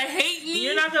gonna be able to hate me?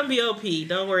 You're not gonna be OP.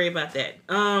 Don't worry about that.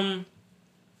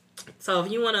 So if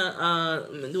you wanna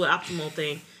do an optimal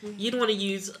thing, you'd want to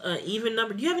use an even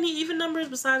number. Do you have any even numbers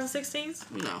besides the 16s?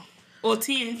 No. Or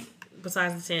 10.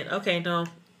 Besides the 10. Okay, no.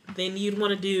 Then you'd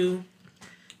want to do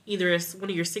either one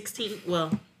of your 16.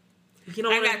 Well, if you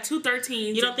don't. I got 2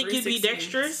 13s. You don't think you'd be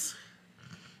dexterous?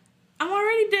 I'm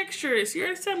already dexterous. You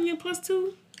already said me a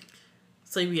 +2.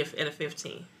 So you'd be at a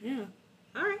 15. Yeah.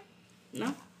 All right.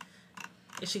 No.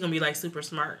 Is she gonna be like super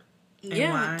smart? And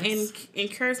wise? And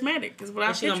charismatic is what I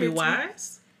picture. Is she gonna be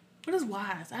wise? What is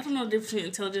wise? I don't know the difference between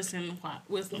intelligence and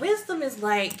wisdom. Wisdom is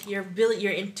like your ability,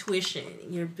 your intuition,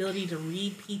 your ability to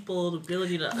read people, the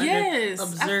ability to observe.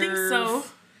 I think so.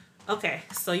 Okay,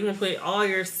 so you want to put all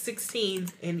your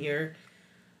 16s in your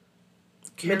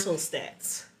mental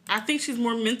stats. I think she's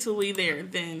more mentally there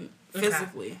than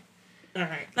physically. All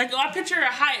right. Like, I picture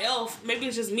a high elf. Maybe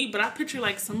it's just me, but I picture,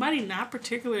 like, somebody not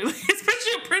particularly,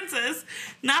 especially a princess,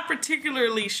 not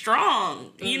particularly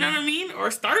strong. You know what I mean?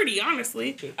 Or sturdy,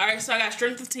 honestly. All right, so I got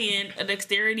strength of 10, a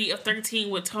dexterity of 13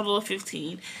 with total of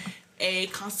 15, a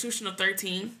constitution of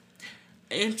 13,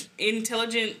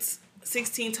 intelligence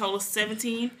 16, total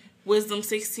 17, wisdom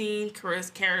 16,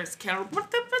 charisma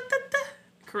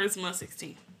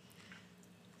 16.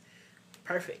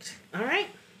 Perfect. All right.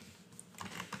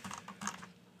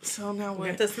 So now what?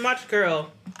 Got the smart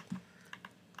girl.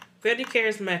 Very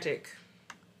charismatic.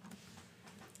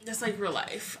 That's like real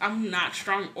life. I'm not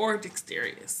strong or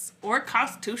dexterous or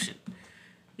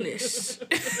constitution-ish.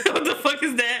 What the fuck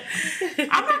is that?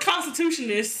 I'm not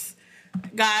constitution-ish,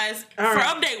 guys. For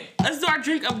update, let's do our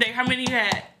drink update. How many you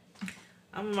had?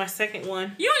 I'm on my second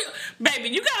one. Baby,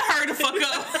 you gotta hurry the fuck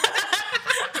up.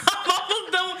 I'm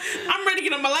almost done. I'm ready to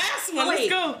get on my last one. Let's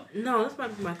go. No, this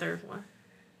might be my third one.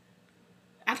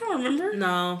 I don't remember.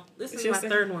 No, this is my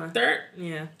third one. Third?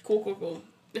 Yeah. Cool.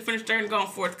 They finished third and going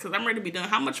fourth because I'm ready to be done.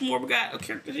 How much more we got of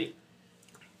character sheet?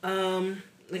 We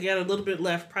got a little bit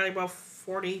left. Probably about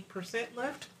 40%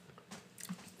 left.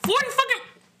 40 fucking...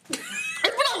 It's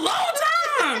been a long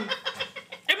time.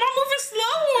 Am I moving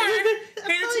slow or...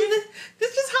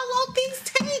 This is how long things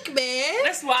take, man.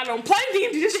 That's why I don't play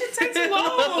D&D. This shit takes too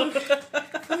long.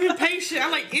 I'm impatient. I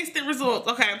like instant results.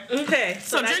 Okay.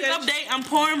 So drink update. I'm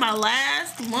pouring my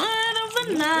last one of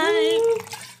the night.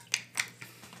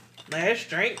 Last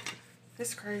drink.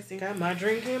 It's crazy. Got my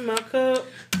drink in my cup.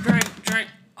 Drink.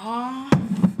 Oh,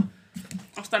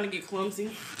 I'm starting to get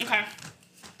clumsy. Okay.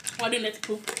 What do next,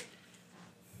 Pooh?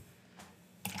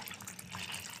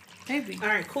 Baby. All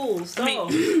right, cool. So,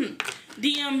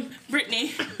 DM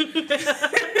Brittany.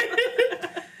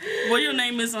 What your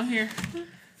name is on here?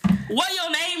 What your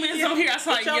name is on here? I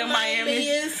saw like your Miami.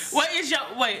 What is your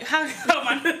how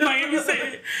Miami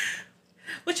said it?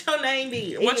 What your name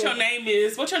be? What your name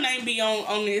is? What your name be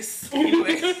on this?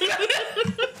 Anyway.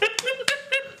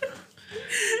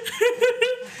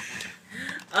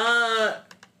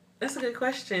 That's a good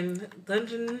question.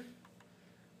 Dungeon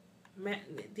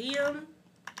DM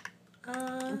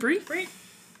Bree?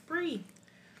 Bree.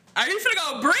 Are you finna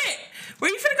go Brit?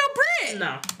 Where you finna go Brit?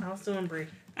 No, I was doing Bree.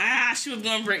 She was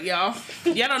going Brit, y'all.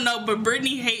 Y'all don't know, but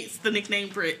Brittany hates the nickname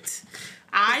Brit.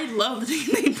 I love the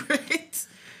nickname Brit.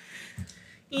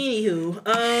 Anywho,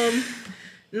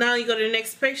 now you go to the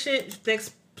next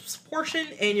portion,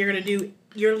 and you're gonna do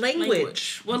your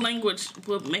language. What language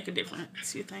will make a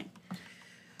difference, you think?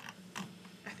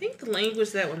 I think the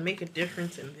language that would make a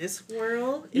difference in this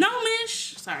world is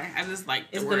Gnomish. Sorry, I just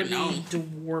like the word gonna be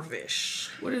dwarvish.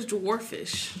 What is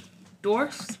dwarfish?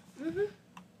 Dwarfs? Mm-hmm.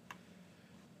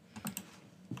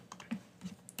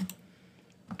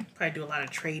 Probably do a lot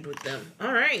of trade with them.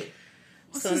 All right.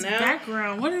 What's this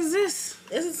background? What is this?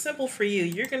 This is simple for you.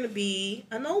 You're gonna be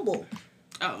a noble.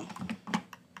 Oh.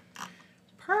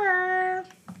 I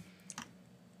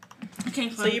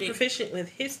can't find it. So you're proficient with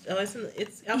history. Oh,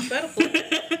 it's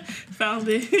alphabetical. Found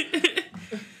it.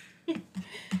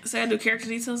 So I do character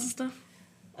details and stuff.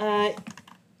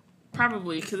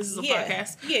 Probably because this is a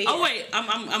podcast. Yeah. Oh wait,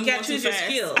 I'm going too fast.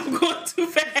 Skill. I'm going too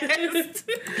fast. Okay,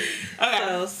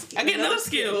 so, I get another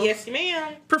skill. Yes,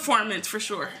 ma'am. Performance for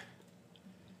sure.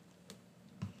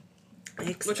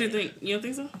 Excellent. What you think? You don't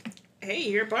think so? Hey,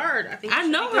 you're a bard. I think I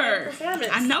know her.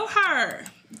 Performance. I know her.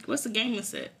 What's the gaming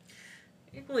set?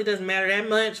 It really doesn't matter that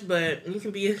much, but you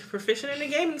can be proficient in the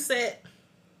gaming set.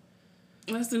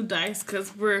 Let's do dice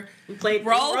because we played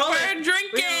roll for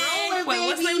drinking. Wait,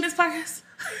 what's the name of this podcast?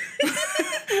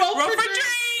 roll for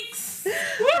drinks.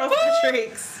 Roll for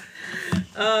drinks.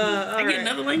 I get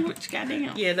another language.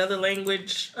 Goddamn. Yeah, another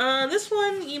language. This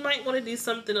one you might want to do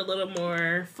something a little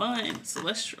more fun,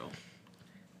 celestial.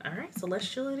 All right,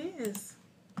 celestial it is.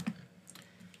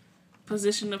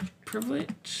 Position of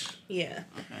privilege. Yeah.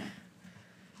 Okay.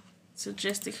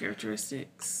 Suggested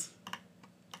characteristics.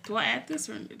 Do I add this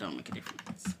or it don't make a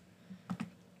difference?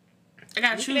 I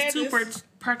gotta choose two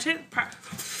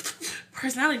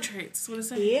personality traits. What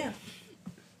is it? Yeah.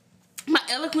 My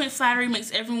eloquent flattery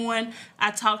makes everyone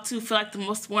I talk to feel like the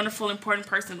most wonderful, important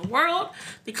person in the world.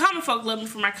 The common folk love me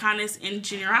for my kindness and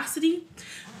generosity.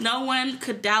 No one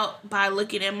could doubt by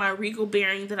looking at my regal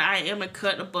bearing that I am a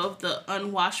cut above the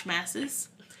unwashed masses.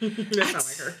 That's not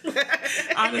like her.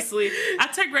 Honestly, I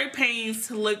take great pains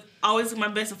to always look my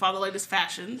best and follow the latest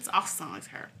fashions. Also sound like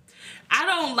her. I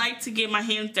don't like to get my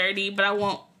hands dirty, but I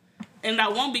won't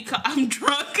be caught. I'm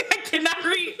drunk. I cannot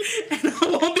read, and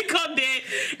I won't be caught dead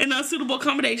in unsuitable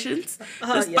accommodations.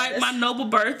 Despite my noble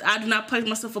birth, I do not place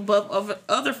myself above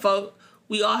other folk.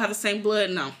 We all have the same blood.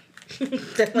 No,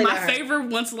 my favor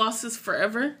once lost is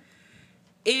forever.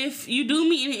 If you do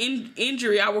me an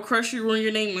injury, I will crush you, ruin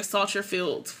your name, and salt your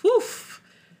fields. Woof.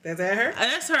 Is that her?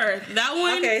 That's her. That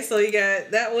one. Okay, so you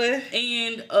got that one.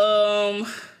 And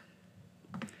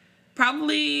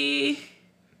probably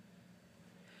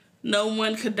no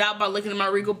one could doubt by looking at my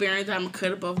regal bearing that I'm a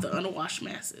cut above the unwashed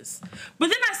masses. But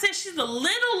then I said she's a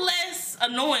little less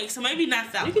annoying, so maybe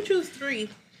not that one. You can choose 3.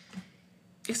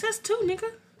 It says 2,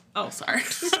 nigga. Oh, sorry.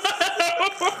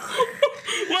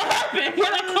 What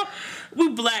happened? We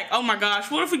black. Oh my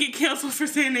gosh. What if we get canceled for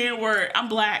saying the N-word? I'm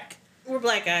black. We're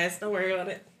black guys. Don't worry about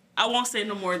it. I won't say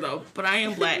no more though, but I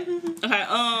am black. Okay.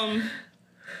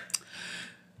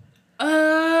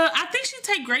 I think she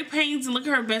take great pains and look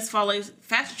at her best follow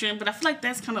fashion trend, but I feel like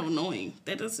that's kind of annoying.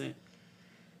 That doesn't.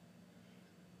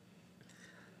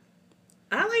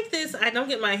 I like this. I don't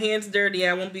get my hands dirty.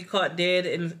 I won't be caught dead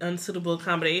in unsuitable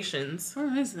accommodations.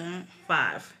 Where is that?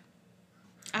 5.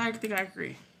 I think I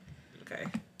agree. Okay.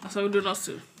 So we'll do those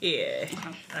 2. Yeah. Okay.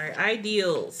 All right.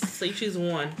 Ideals. So you choose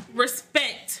 1.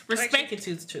 Respect. Actually, you can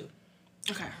choose 2.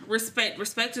 Okay.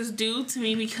 Respect is due to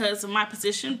me because of my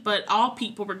position, but all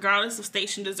people, regardless of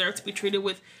station, deserve to be treated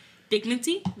with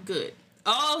dignity. Good.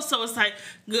 Oh, so it's like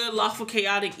good, lawful,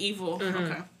 chaotic, evil. Mm-hmm.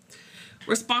 Okay.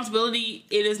 Responsibility.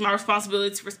 It is my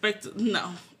responsibility to respect.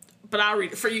 No. But I'll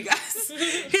read it for you guys.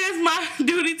 It is my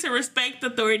duty to respect the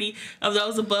authority of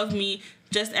those above me,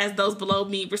 just as those below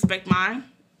me respect mine.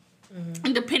 Mm-hmm.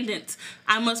 Independence.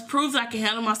 I must prove that I can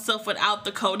handle myself without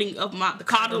the coddling of my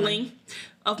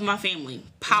family.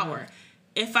 Power. Mm-hmm.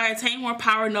 If I attain more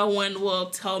power, no one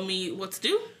will tell me what to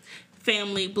do.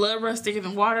 Family. Blood runs thicker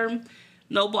than water.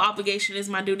 Noble obligation is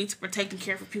my duty to protect and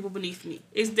care for people beneath me.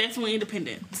 It's definitely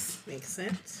independence. Makes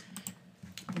sense.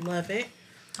 Love it.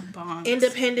 Bonds.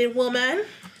 Independent woman.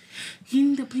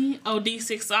 Independent. Oh,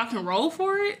 D6, so I can roll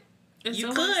for it?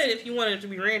 You could if you wanted it to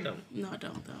be random. No, I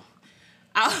don't,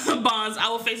 though. Bonds. I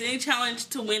will face any challenge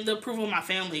to win the approval of my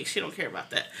family. She don't care about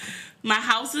that. My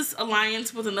house's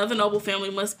alliance with another noble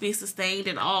family must be sustained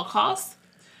at all costs.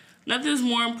 Nothing is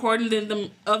more important than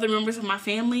the other members of my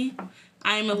family.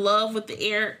 I am in love with the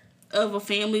heir of a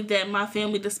family that my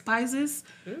family despises.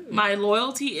 My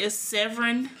loyalty is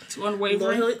severed to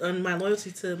unwavering. My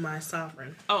loyalty to my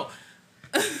sovereign. Oh.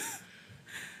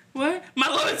 What? My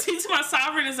loyalty to my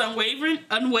sovereign is unwavering.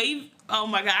 Oh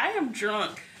my God, I am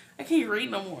drunk. I can't read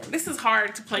no more. This is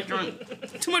hard to play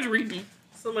drunk. Too much reading.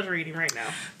 So much reading right now.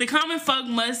 The common folk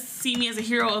must see me as a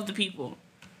hero of the people.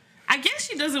 I guess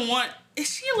she doesn't want... Is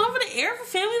she in love with the heir of a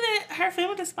family that her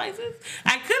family despises?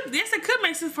 I could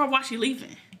make sense for why she's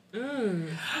leaving.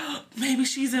 Maybe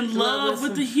she's in love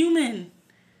with the human.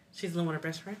 She's in love with her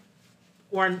best friend?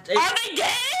 Or are they gay?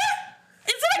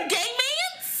 Is it a gay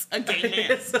man's? A gay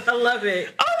man's. I love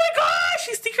it. Oh my gosh,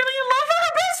 she's secretly in love with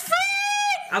her best friend.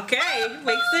 Okay,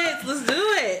 makes sense. Let's do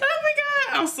it. Oh my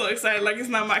God, I'm so excited. Like it's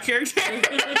not my character.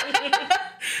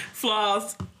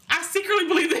 Flaws. I secretly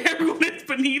believe that everyone is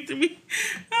beneath me.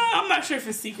 I'm not sure if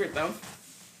it's secret though.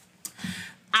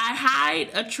 I hide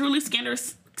a truly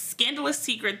scandalous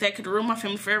secret that could ruin my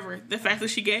family forever. The fact that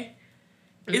she gay.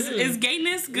 Is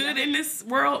gayness good in this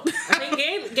world? I think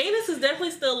gayness is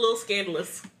definitely still a little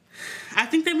scandalous. I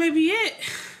think that may be it.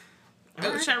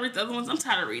 Right. Should I read the other ones? I'm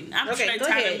tired of reading. I'm okay, go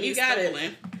tired ahead. of me You got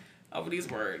stumbling over these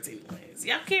words anyways.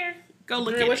 Y'all care? Go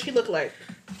look at it. What she look like?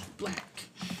 Black.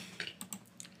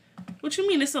 What you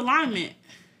mean? It's alignment.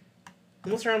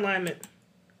 What's her alignment?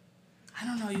 I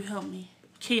don't know. You help me.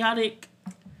 Chaotic.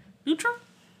 Neutral?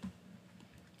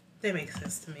 That makes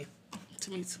sense to me.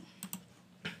 To me too.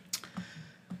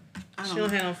 She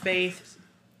don't have no faith.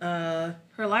 Her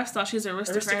lifestyle, she's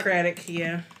aristocratic,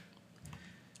 yeah.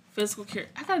 Physical care.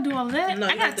 I gotta do all of that. No,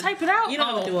 I gotta type it out. You don't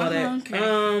have to do all that. Okay.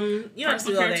 You don't have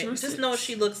to do all that. Just know what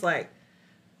she looks like.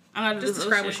 I gotta just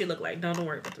describe what she look like. No, don't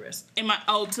worry about the rest.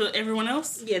 To everyone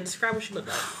else? Yeah, describe what she look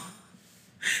like.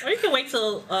 Or you can wait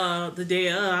till the day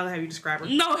of. I'll have you describe her.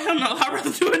 No, hell no. I'd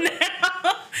rather do it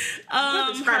now.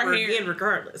 You describe her again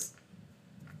regardless.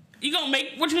 You gonna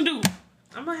make... What you gonna do?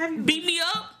 I'm gonna have you... Beat me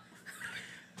up?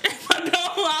 No,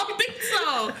 I don't think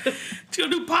so. You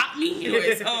gonna do pop me?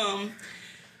 Anyways,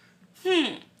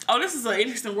 Oh, this is an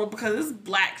interesting word because it's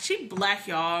black. She black,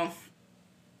 y'all.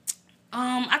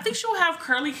 I think she'll have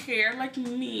curly hair like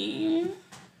me.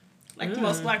 Like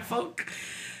most black folk.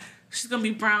 She's gonna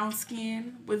be brown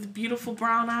skin with beautiful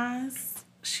brown eyes.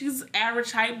 She's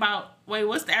average height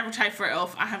what's the average height for an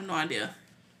elf? I have no idea.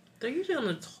 They're usually on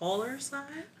the taller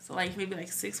side. So like maybe like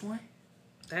 6'1".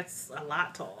 That's a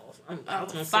lot tall. I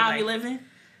was gonna say 5'11".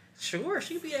 Sure,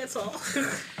 she could be that tall.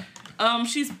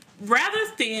 She's rather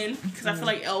thin because I feel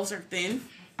like elves are thin.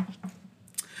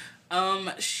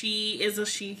 She is a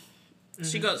she.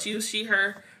 She goes use she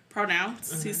her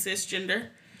pronouns. She's cisgender.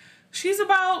 She's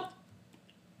about,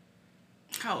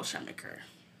 how old should I make her?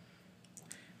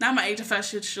 Not my age. If I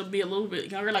she'll be a little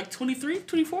bit younger, like 23,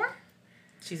 24.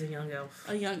 She's a young elf.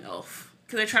 A young elf.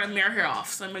 Because they try to marry her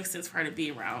off, so it makes sense for her to be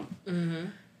around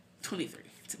 23.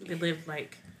 They live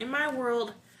like, in my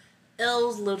world,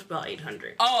 elves lived about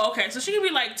 800. Oh, okay. So she could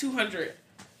be like 200.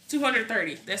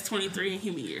 230. That's 23 in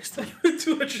human years.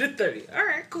 230. All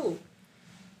right, cool.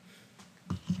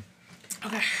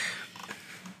 Okay.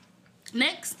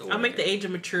 Next. I'll make the age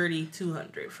of maturity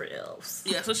 200 for elves.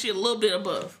 Yeah, so she a little bit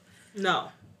above.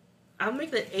 No. I'll make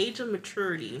the age of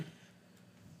maturity...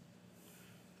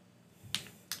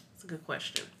 That's a good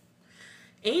question.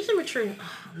 Age of maturity...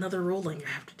 Oh, another ruling I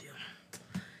have to do.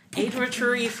 Age of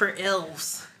maturity for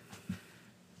elves.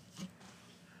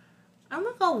 I'm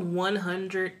gonna go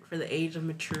 100 for the age of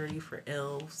maturity for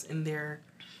elves in their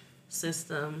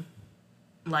system.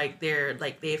 Like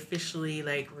they officially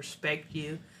respect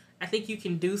you. I think you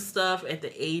can do stuff at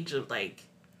the age of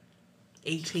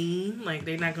 18. Like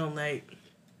they're not gonna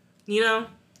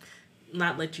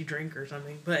not let you drink or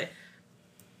something. But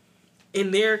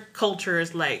in their culture,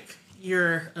 it's like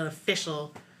you're an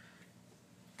official.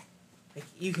 Like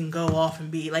you can go off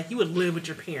and be like you would live with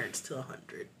your parents till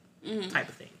 100 type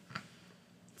of thing.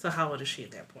 So how old is she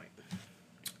at that point?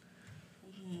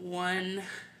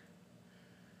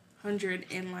 100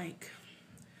 and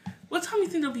what time do you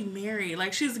think they'll be married?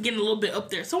 Like she's getting a little bit up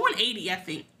there. So 180, I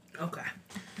think. Okay.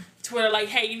 To where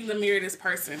hey, you need to marry this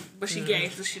person, but she gay,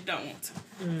 so she don't want to.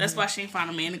 That's why she ain't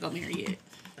found a man to go marry yet.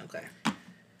 Okay.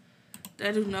 Did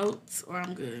I do notes or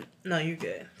I'm good? No, you're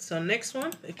good. So next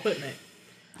one, equipment.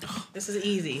 This is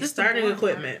easy. Starting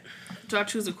equipment. Do I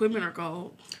choose equipment or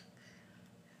gold?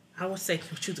 I would say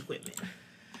choose equipment.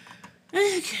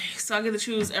 Okay, so I get to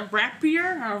choose a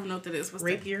rapier. I don't know what that is. What's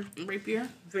rapier? That? Rapier.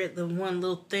 The one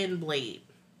little thin blade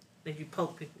that you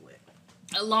poke people with.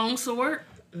 A long sword.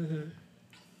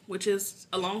 Which is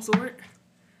a long sword.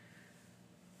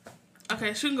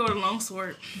 Okay, she can go with a long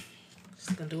sword.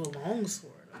 She's gonna do a long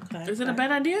sword. Okay. Is it a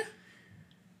bad idea?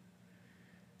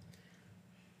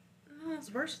 No, it's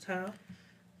versatile.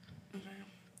 Okay.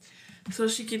 So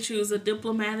she can choose a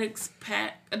diplomat's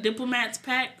pack,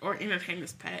 or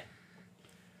entertainer's pack.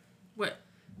 What?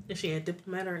 Is she a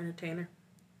diplomat or entertainer?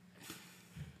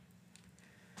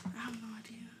 I have no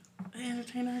idea. An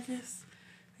entertainer, I guess.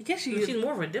 I guess she's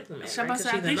more of a diplomat. Right? I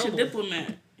think she's a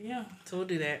diplomat. Yeah. So we'll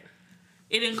do that.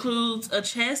 It includes a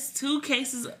chest, 2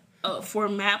 cases for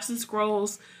maps and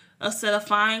scrolls, a set of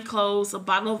fine clothes, a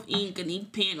bottle of ink, an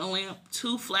ink pen, a lamp,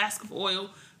 2 flasks of oil,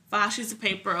 5 sheets of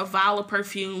paper, a vial of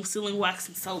perfume, sealing wax,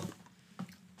 and soap.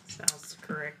 Sounds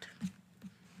correct.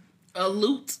 A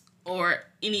lute or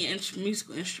any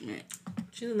musical instrument.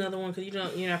 Choose another one because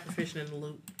you're not proficient in the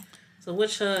lute. So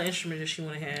which instrument does she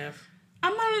want to have?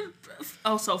 I'm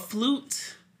not. So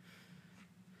flute.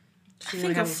 I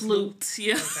think a flute.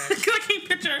 Yeah. Okay. I can't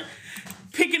picture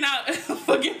picking out a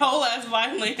fucking whole ass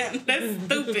violin. That's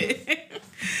stupid.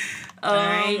 All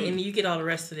right, and you get all the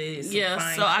rest of it. Yeah.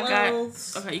 So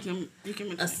clothes, I got. Okay, you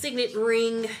can a signet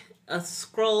ring, a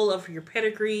scroll of your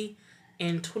pedigree,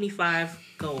 and 25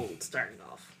 gold starting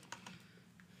off.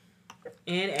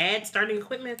 And add starting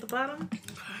equipment at the bottom.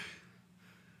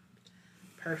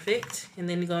 Perfect. And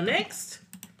then you go next.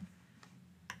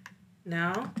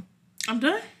 Now. I'm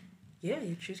done? Yeah,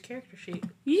 you choose character sheet.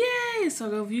 Yay! So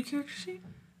go view character sheet?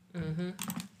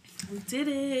 We did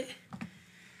it.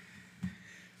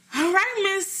 All right,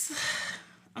 Miss.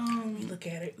 Look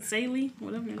at it. Zaylee,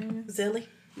 whatever your name is. Zelly.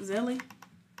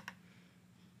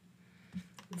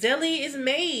 Zelly is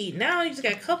made. Now you just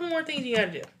got a couple more things you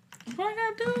gotta do. What I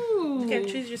gotta do? You gotta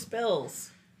choose your spells.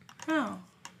 How?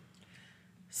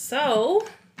 So,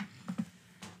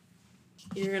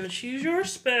 you're going to choose your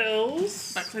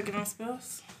spells. By clicking on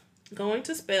spells? Going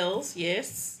to spells,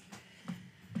 yes.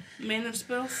 Manage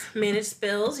spells? Manage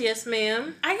spells, yes,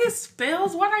 ma'am. I get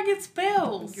spells? Why do I get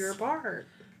spells? You're a bard.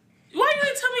 Why you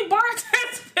didn't tell me bards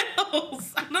had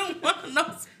spells? I don't want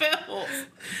no spells.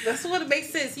 That's what it makes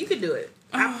sense. You can do it.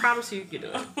 I promise you can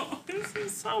do it. This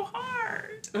is so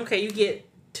hard. Okay, you get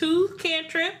 2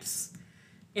 cantrips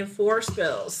and 4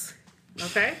 spells.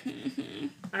 Okay?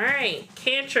 All right.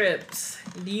 Cantrips.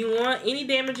 Do you want any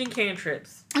damaging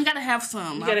cantrips? I gotta have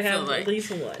some. You gotta have at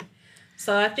least one.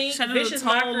 So I think Vicious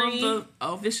Mockery.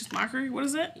 Vicious Mockery? What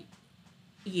is that?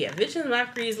 Yeah, Vicious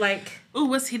Mockery is like... Ooh,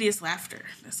 what's Hideous Laughter?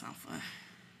 That sounds fun.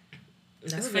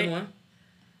 That's a good one.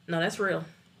 No, that's real.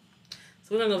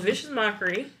 So we're gonna go Vicious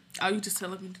Mockery. Oh, you just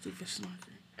telling me to do Vicious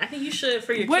Mockery. I think you should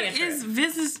for your cantrip. What is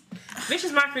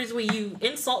Vicious Mockery is where you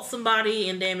insult somebody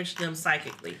and damage them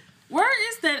psychically. Where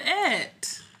is that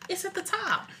at? It's at the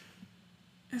top.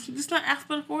 It's not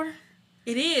alphabetical order?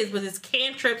 It is, but it's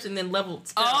cantrips and then leveled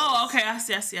spells. Oh, okay. I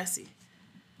see.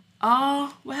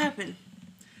 Oh, what happened?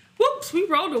 Whoops, we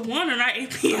rolled a 1 on our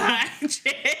API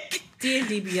check.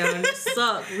 D&D Beyond, you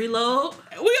suck. Reload.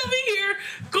 We over here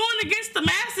going against the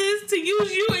masses to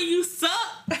use you and you suck.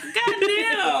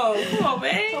 Goddamn. Come on,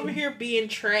 man. Over here being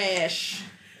trash.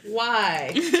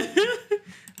 Why?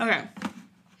 Okay.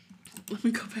 Let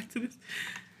me go back to this.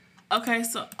 Okay,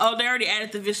 so they already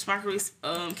added the Vicious Mockery's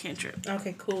cantrip.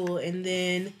 Okay, cool. And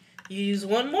then you use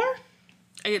 1 more?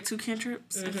 I get 2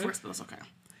 cantrips and 4 spells. Okay.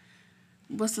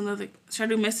 What's another? Should I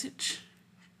do message?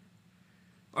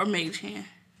 Or mage hand?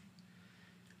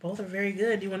 Both are very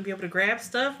good. Do you want to be able to grab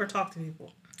stuff or talk to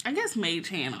people? I guess mage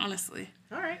hand, honestly.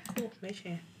 All right, cool. Mage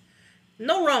hand.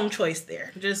 No wrong choice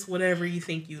there. Just whatever you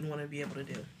think you'd want to be able to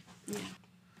do. Yeah.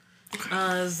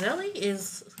 Zelly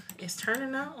is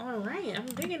turning out all right. I'm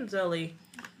digging Zelly.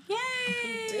 Yay!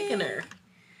 I'm digging her.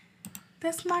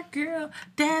 That's my girl.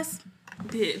 That's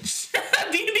bitch.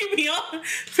 D&D Beyond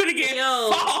finna get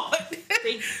fought.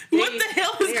 What the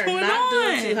hell is going on? They are not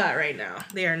doing too hot right now.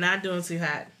 They are not doing too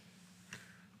hot.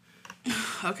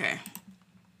 Okay.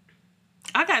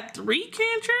 I got 3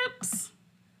 cantrips.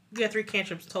 You got 3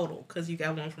 cantrips total because you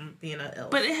got 1 from being an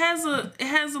elf. But it has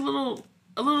a little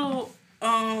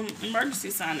emergency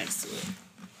sign next to it.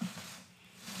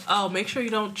 Oh, make sure you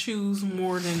don't choose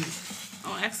more than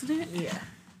on accident. Yeah.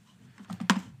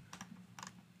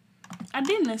 I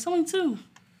didn't. It's only 2.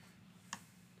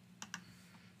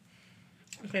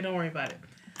 Okay, don't worry about it.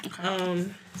 Okay.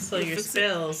 So your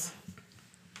spells.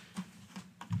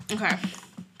 Okay.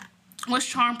 What's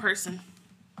charm person?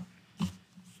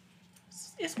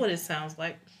 It's what it sounds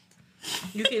like.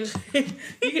 You can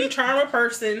you can charm a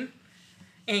person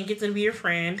and get them to be your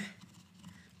friend,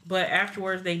 but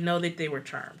afterwards they know that they were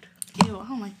charmed. Ew, I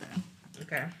don't like that.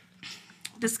 Okay.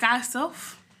 Disguise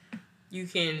self. You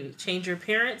can change your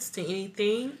appearance to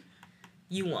anything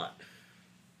you want.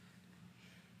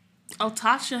 Oh,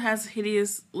 Tasha has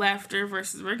hideous laughter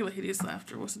versus regular hideous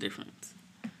laughter. What's the difference?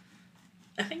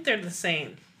 I think they're the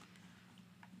same.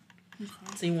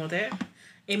 Okay. So you want that?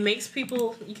 It makes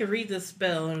people... You can read the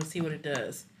spell and see what it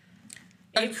does.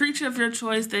 A creature of your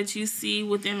choice that you see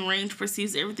within range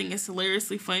perceives everything as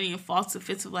hilariously funny and falls to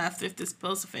fits of laughter if the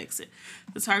spell affects it.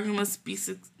 The target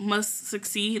must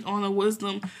succeed on a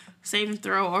wisdom saving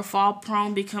throw or fall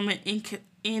prone, becoming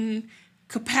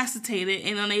incapacitated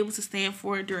and unable to stand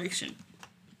for a duration.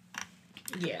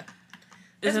 Yeah.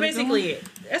 That's basically it.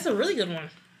 That's a really good one.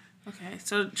 Okay,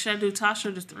 so should I do Tasha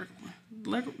or just the regular one?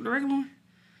 The regular one?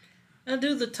 I'll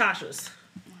do the Tasha's.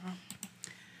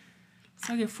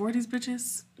 So I get 4 of these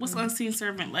bitches? What's Unseen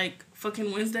Servant? Like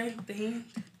fucking Wednesday? The hand?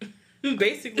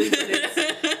 Basically, but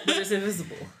it's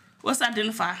invisible. What's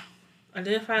Identify?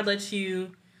 Identify lets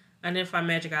you identify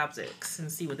magic objects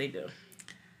and see what they do.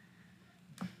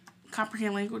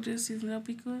 Comprehend languages? You think that'll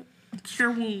be good?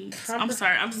 Cure wounds. I'm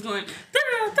sorry. I'm just going...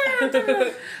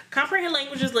 Comprehend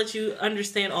languages let you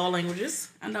understand all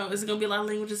languages. I know. Is it going to be a lot of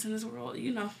languages in this world?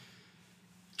 You know.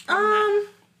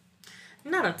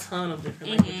 Not a ton of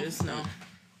different languages, no.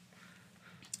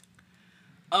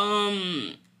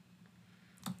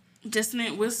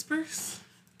 Dissonant Whispers.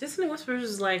 Dissonant Whispers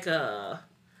is like a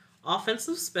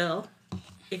offensive spell.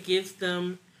 It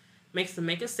makes them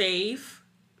make a save,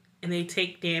 and they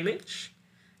take damage,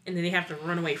 and then they have to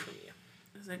run away from you.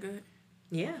 Is that good?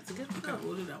 Yeah, it's a good spell. Okay,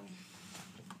 we'll do that one.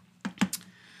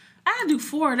 I gotta do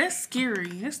 4. That's scary.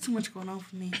 That's too much going on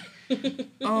for me.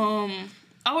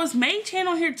 I was Mage Hand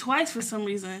on here twice for some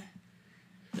reason.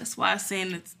 That's why I'm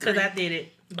saying it's 3. Because I did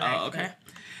it. Oh, okay.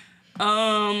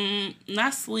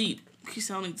 Not sleep. You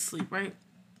still need to sleep, right?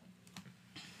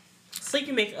 Sleep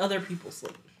can make other people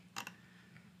sleep.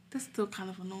 That's still kind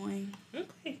of annoying.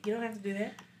 Okay, you don't have to do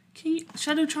that.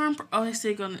 Should I do charm? Oh,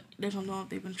 they're gonna know if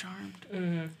they've been charmed.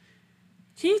 Mm-hmm.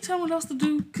 Can you tell me what else to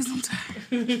do? Because I'm tired.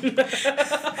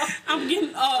 I'm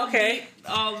getting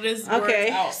all this work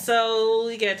out. So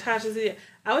you got Tasha's.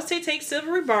 I would say take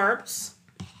Silvery Barbs.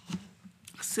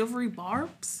 Silvery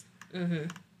Barbs? Mm-hmm.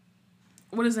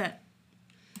 What is that?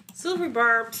 Silvery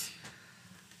Barbs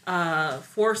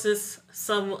forces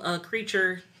some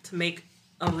creature to make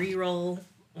a reroll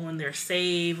on their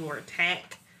save or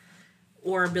attack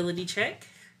or ability check.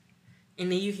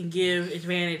 And then you can give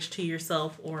advantage to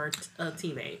yourself or a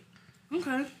teammate.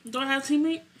 Okay. Do I have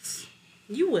teammates?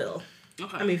 You will.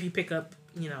 Okay. I mean, if you pick up,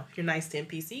 your nice 10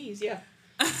 NPCs, yeah.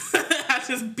 I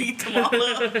just beat them all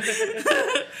up.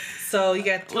 So you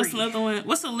got 3. What's another one?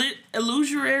 What's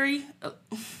illusory?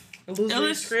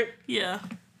 Illusory script? Yeah.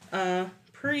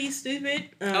 Pretty stupid.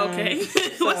 Okay.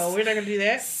 So we're not going to do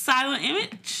that. Silent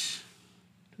Image?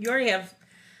 You already have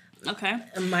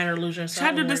a minor illusion. So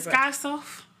should I do Disguise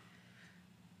Self?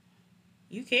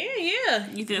 You can, yeah.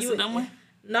 You think it's a dumb one?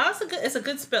 No, it's a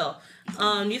good spell.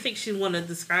 You think she'd want to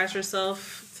disguise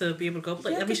herself to be able to go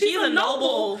play? Yeah, I mean, she's a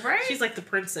noble, right? She's like the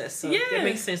princess, so it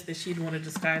makes sense that she'd want to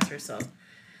disguise herself.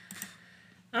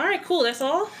 All right, cool. That's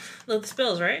all the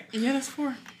spells, right? Yeah, that's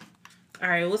 4. All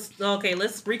right, let's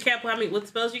recap what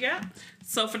spells you got.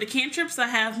 So for the cantrips, I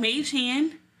have Mage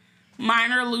Hand,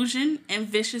 Minor Illusion, and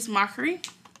Vicious Mockery.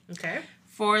 Okay.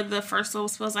 For the first level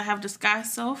spells, I have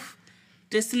Disguise Self,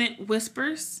 Dissonant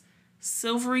Whispers,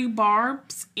 Silvery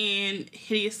Barbs, and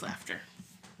Hideous Laughter.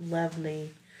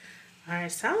 Lovely. All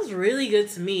right, sounds really good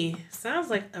to me. Sounds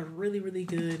like a really, really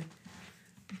good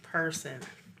person.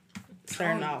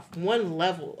 Starting off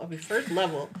first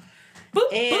level.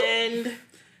 Boop, and boop.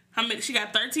 How many? She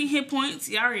got 13 hit points.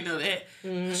 You already know that.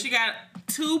 Mm-hmm. She got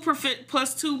 2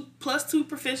 plus 2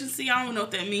 proficiency. I don't even know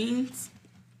what that means,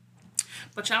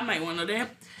 but y'all might want to know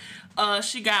that.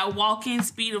 She got walking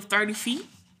speed of 30 feet.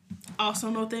 Also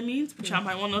know what that means, but y'all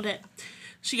might want to know that.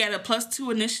 She got a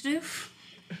 +2 initiative.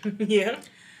 Yeah.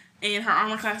 And her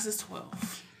armor class is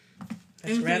 12.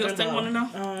 That's anything else they want to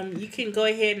know? You can go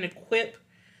ahead and equip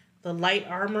the light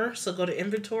armor. So go to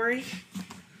inventory.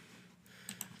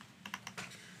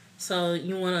 So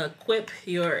you want to equip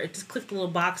just click the little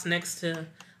box next to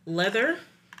leather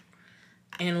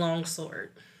and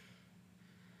longsword.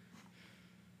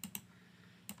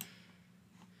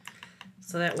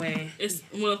 So that way it's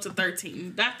went up to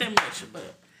 13. Not that much,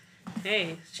 but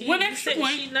hey, one extra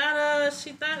point.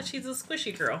 She's a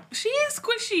squishy girl. She is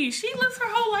squishy. She lives her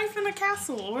whole life in a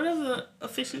castle. What is the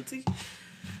efficiency?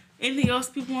 Anything else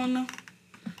people want to know?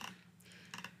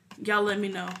 Y'all let me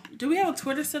know. Do we have a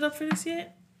Twitter set up for this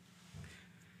yet?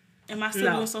 Am I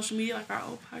still doing social media like our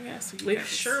old podcast? We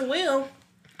sure will.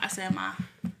 I said, am I?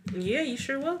 Yeah, you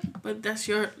sure will. But that's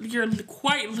your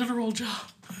quite literal job.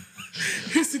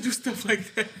 Is to do stuff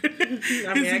like that.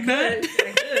 I mean, I could.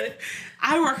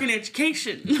 I work in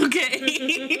education,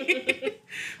 okay?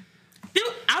 Dude,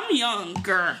 I'm young,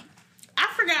 girl. I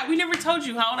forgot. We never told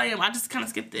you how old I am. I just kind of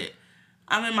skipped it.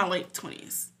 I'm in my late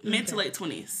 20s. Mid to late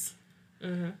 20s.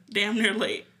 Mm-hmm. Damn near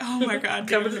late. Oh, my God.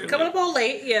 Coming up on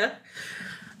late, yeah.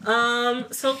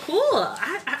 So cool.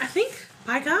 I think,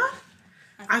 by God,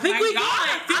 I think we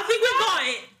got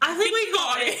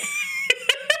it.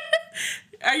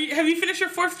 Have you finished your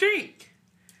fourth drink?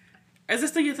 Is this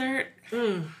still your third?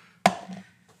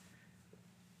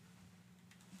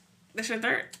 That's your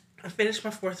third? I finished my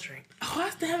fourth drink. Oh,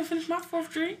 I still haven't finished my fourth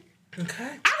drink.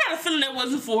 Okay. I got a feeling that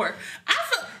wasn't four.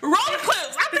 Roll the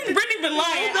clips. I think Brittany been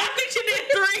lying. I think she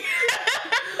did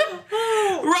 3.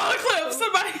 Roll the clips.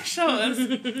 Somebody show us.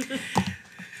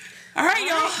 All right,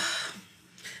 y'all.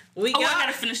 I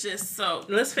gotta finish this. So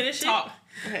let's finish it.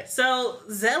 Okay. So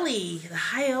Zelly, the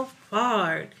High Elf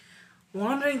Bard,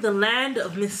 wandering the land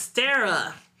of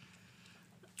Mystera,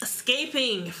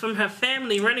 escaping from her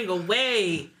family, running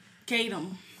away.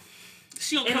 Gatum.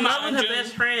 She gonna come out with her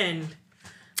best friend.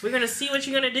 We're gonna see what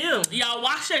you're gonna do. Y'all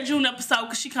watch that June episode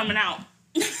because she coming out.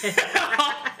 It's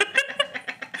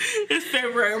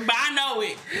February, but I know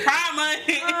it. Prime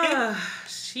month.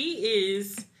 She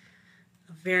is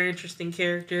a very interesting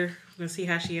character. We're gonna see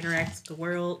how she interacts with the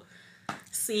world.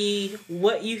 See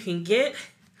what you can get.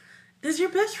 Does your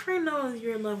best friend know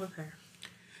you're in love with her?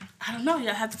 I don't know.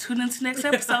 Y'all have to tune into next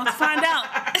episode to find out.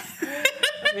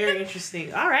 Very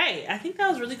interesting. All right. I think that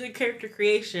was really good character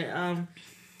creation.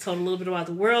 Told a little bit about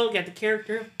the world, got the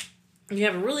character. You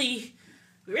have a really,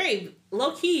 very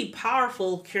low-key,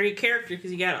 powerful character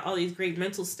because you got all these great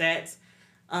mental stats.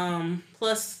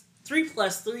 Plus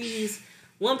 3+3s,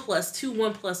 1+2,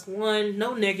 1+1,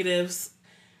 no negatives.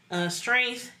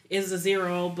 Strength is a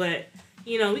 0, but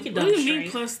we can dump strength. What do you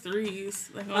mean +3s?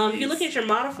 If you look at your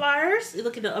modifiers, you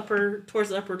look at towards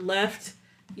the upper left,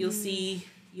 you'll see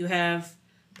you have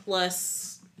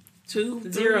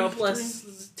 +2, 0,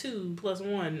 +2,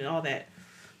 +1, and all that.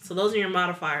 So those are your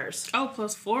modifiers. Oh,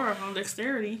 +4 on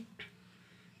dexterity.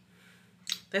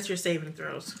 That's your saving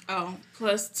throws. Oh,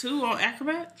 +2 on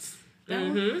acrobats?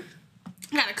 Mm-hmm.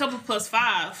 I got a couple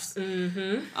 +5s.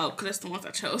 Mm-hmm. Oh, because that's the ones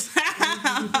I chose.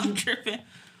 I'm tripping.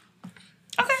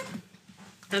 Okay.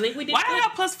 I think we did. Why do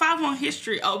I got +5 on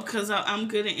history? Oh, because I'm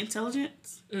good at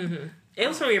intelligence? Mm-hmm. It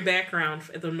was from your background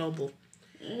at the noble.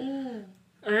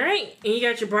 All right. And you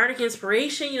got your bardic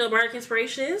inspiration. You know what bardic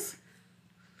inspiration is?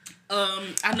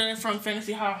 I know it from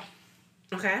Fantasy Hall.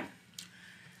 Okay.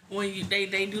 When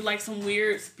they do like some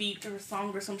weird speech or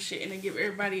song or some shit, and they give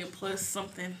everybody a plus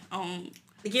something on.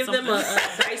 They give them a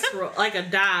dice roll, like a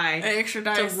die, an extra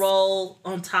dice to roll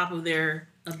on top of their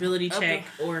ability check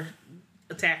or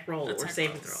attack roll or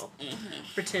saving throw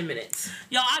for 10 minutes.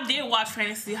 Y'all, I did watch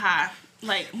Fantasy High.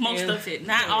 Like, most of it.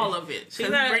 Not all of it. Because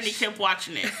Brittany kept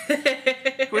watching it.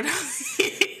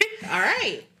 All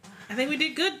right. I think we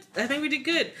did good.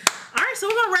 All right, so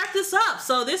we're going to wrap this up.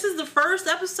 So this is the first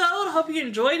episode. I hope you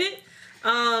enjoyed it.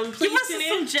 Please give us some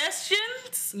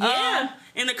suggestions. Yeah.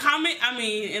 In the comment,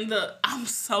 I'm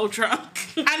so drunk.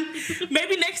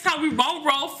 Maybe next time we won't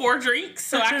roll 4 drinks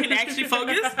so I can actually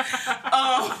focus.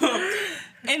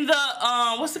 In the,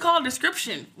 what's it called?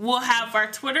 Description. We'll have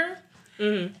our Twitter.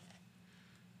 Mm-hmm.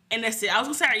 And that's it. I was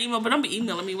going to say our email, but don't be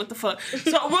emailing me. What the fuck?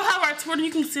 So we'll have our Twitter.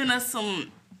 You can send us some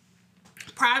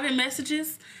private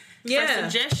messages for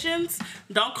suggestions.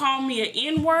 Don't call me an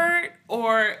N-word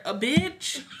or a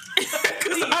bitch.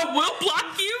 Because I will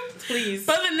block you. Please.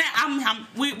 But other than that,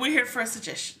 we're here for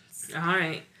suggestions. All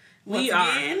right. Once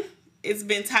again, it's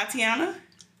been Tatyana.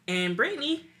 And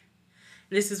Brittany.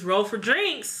 This is Roll for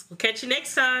Drinks. We'll catch you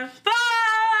next time.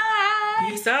 Bye.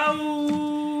 Peace out.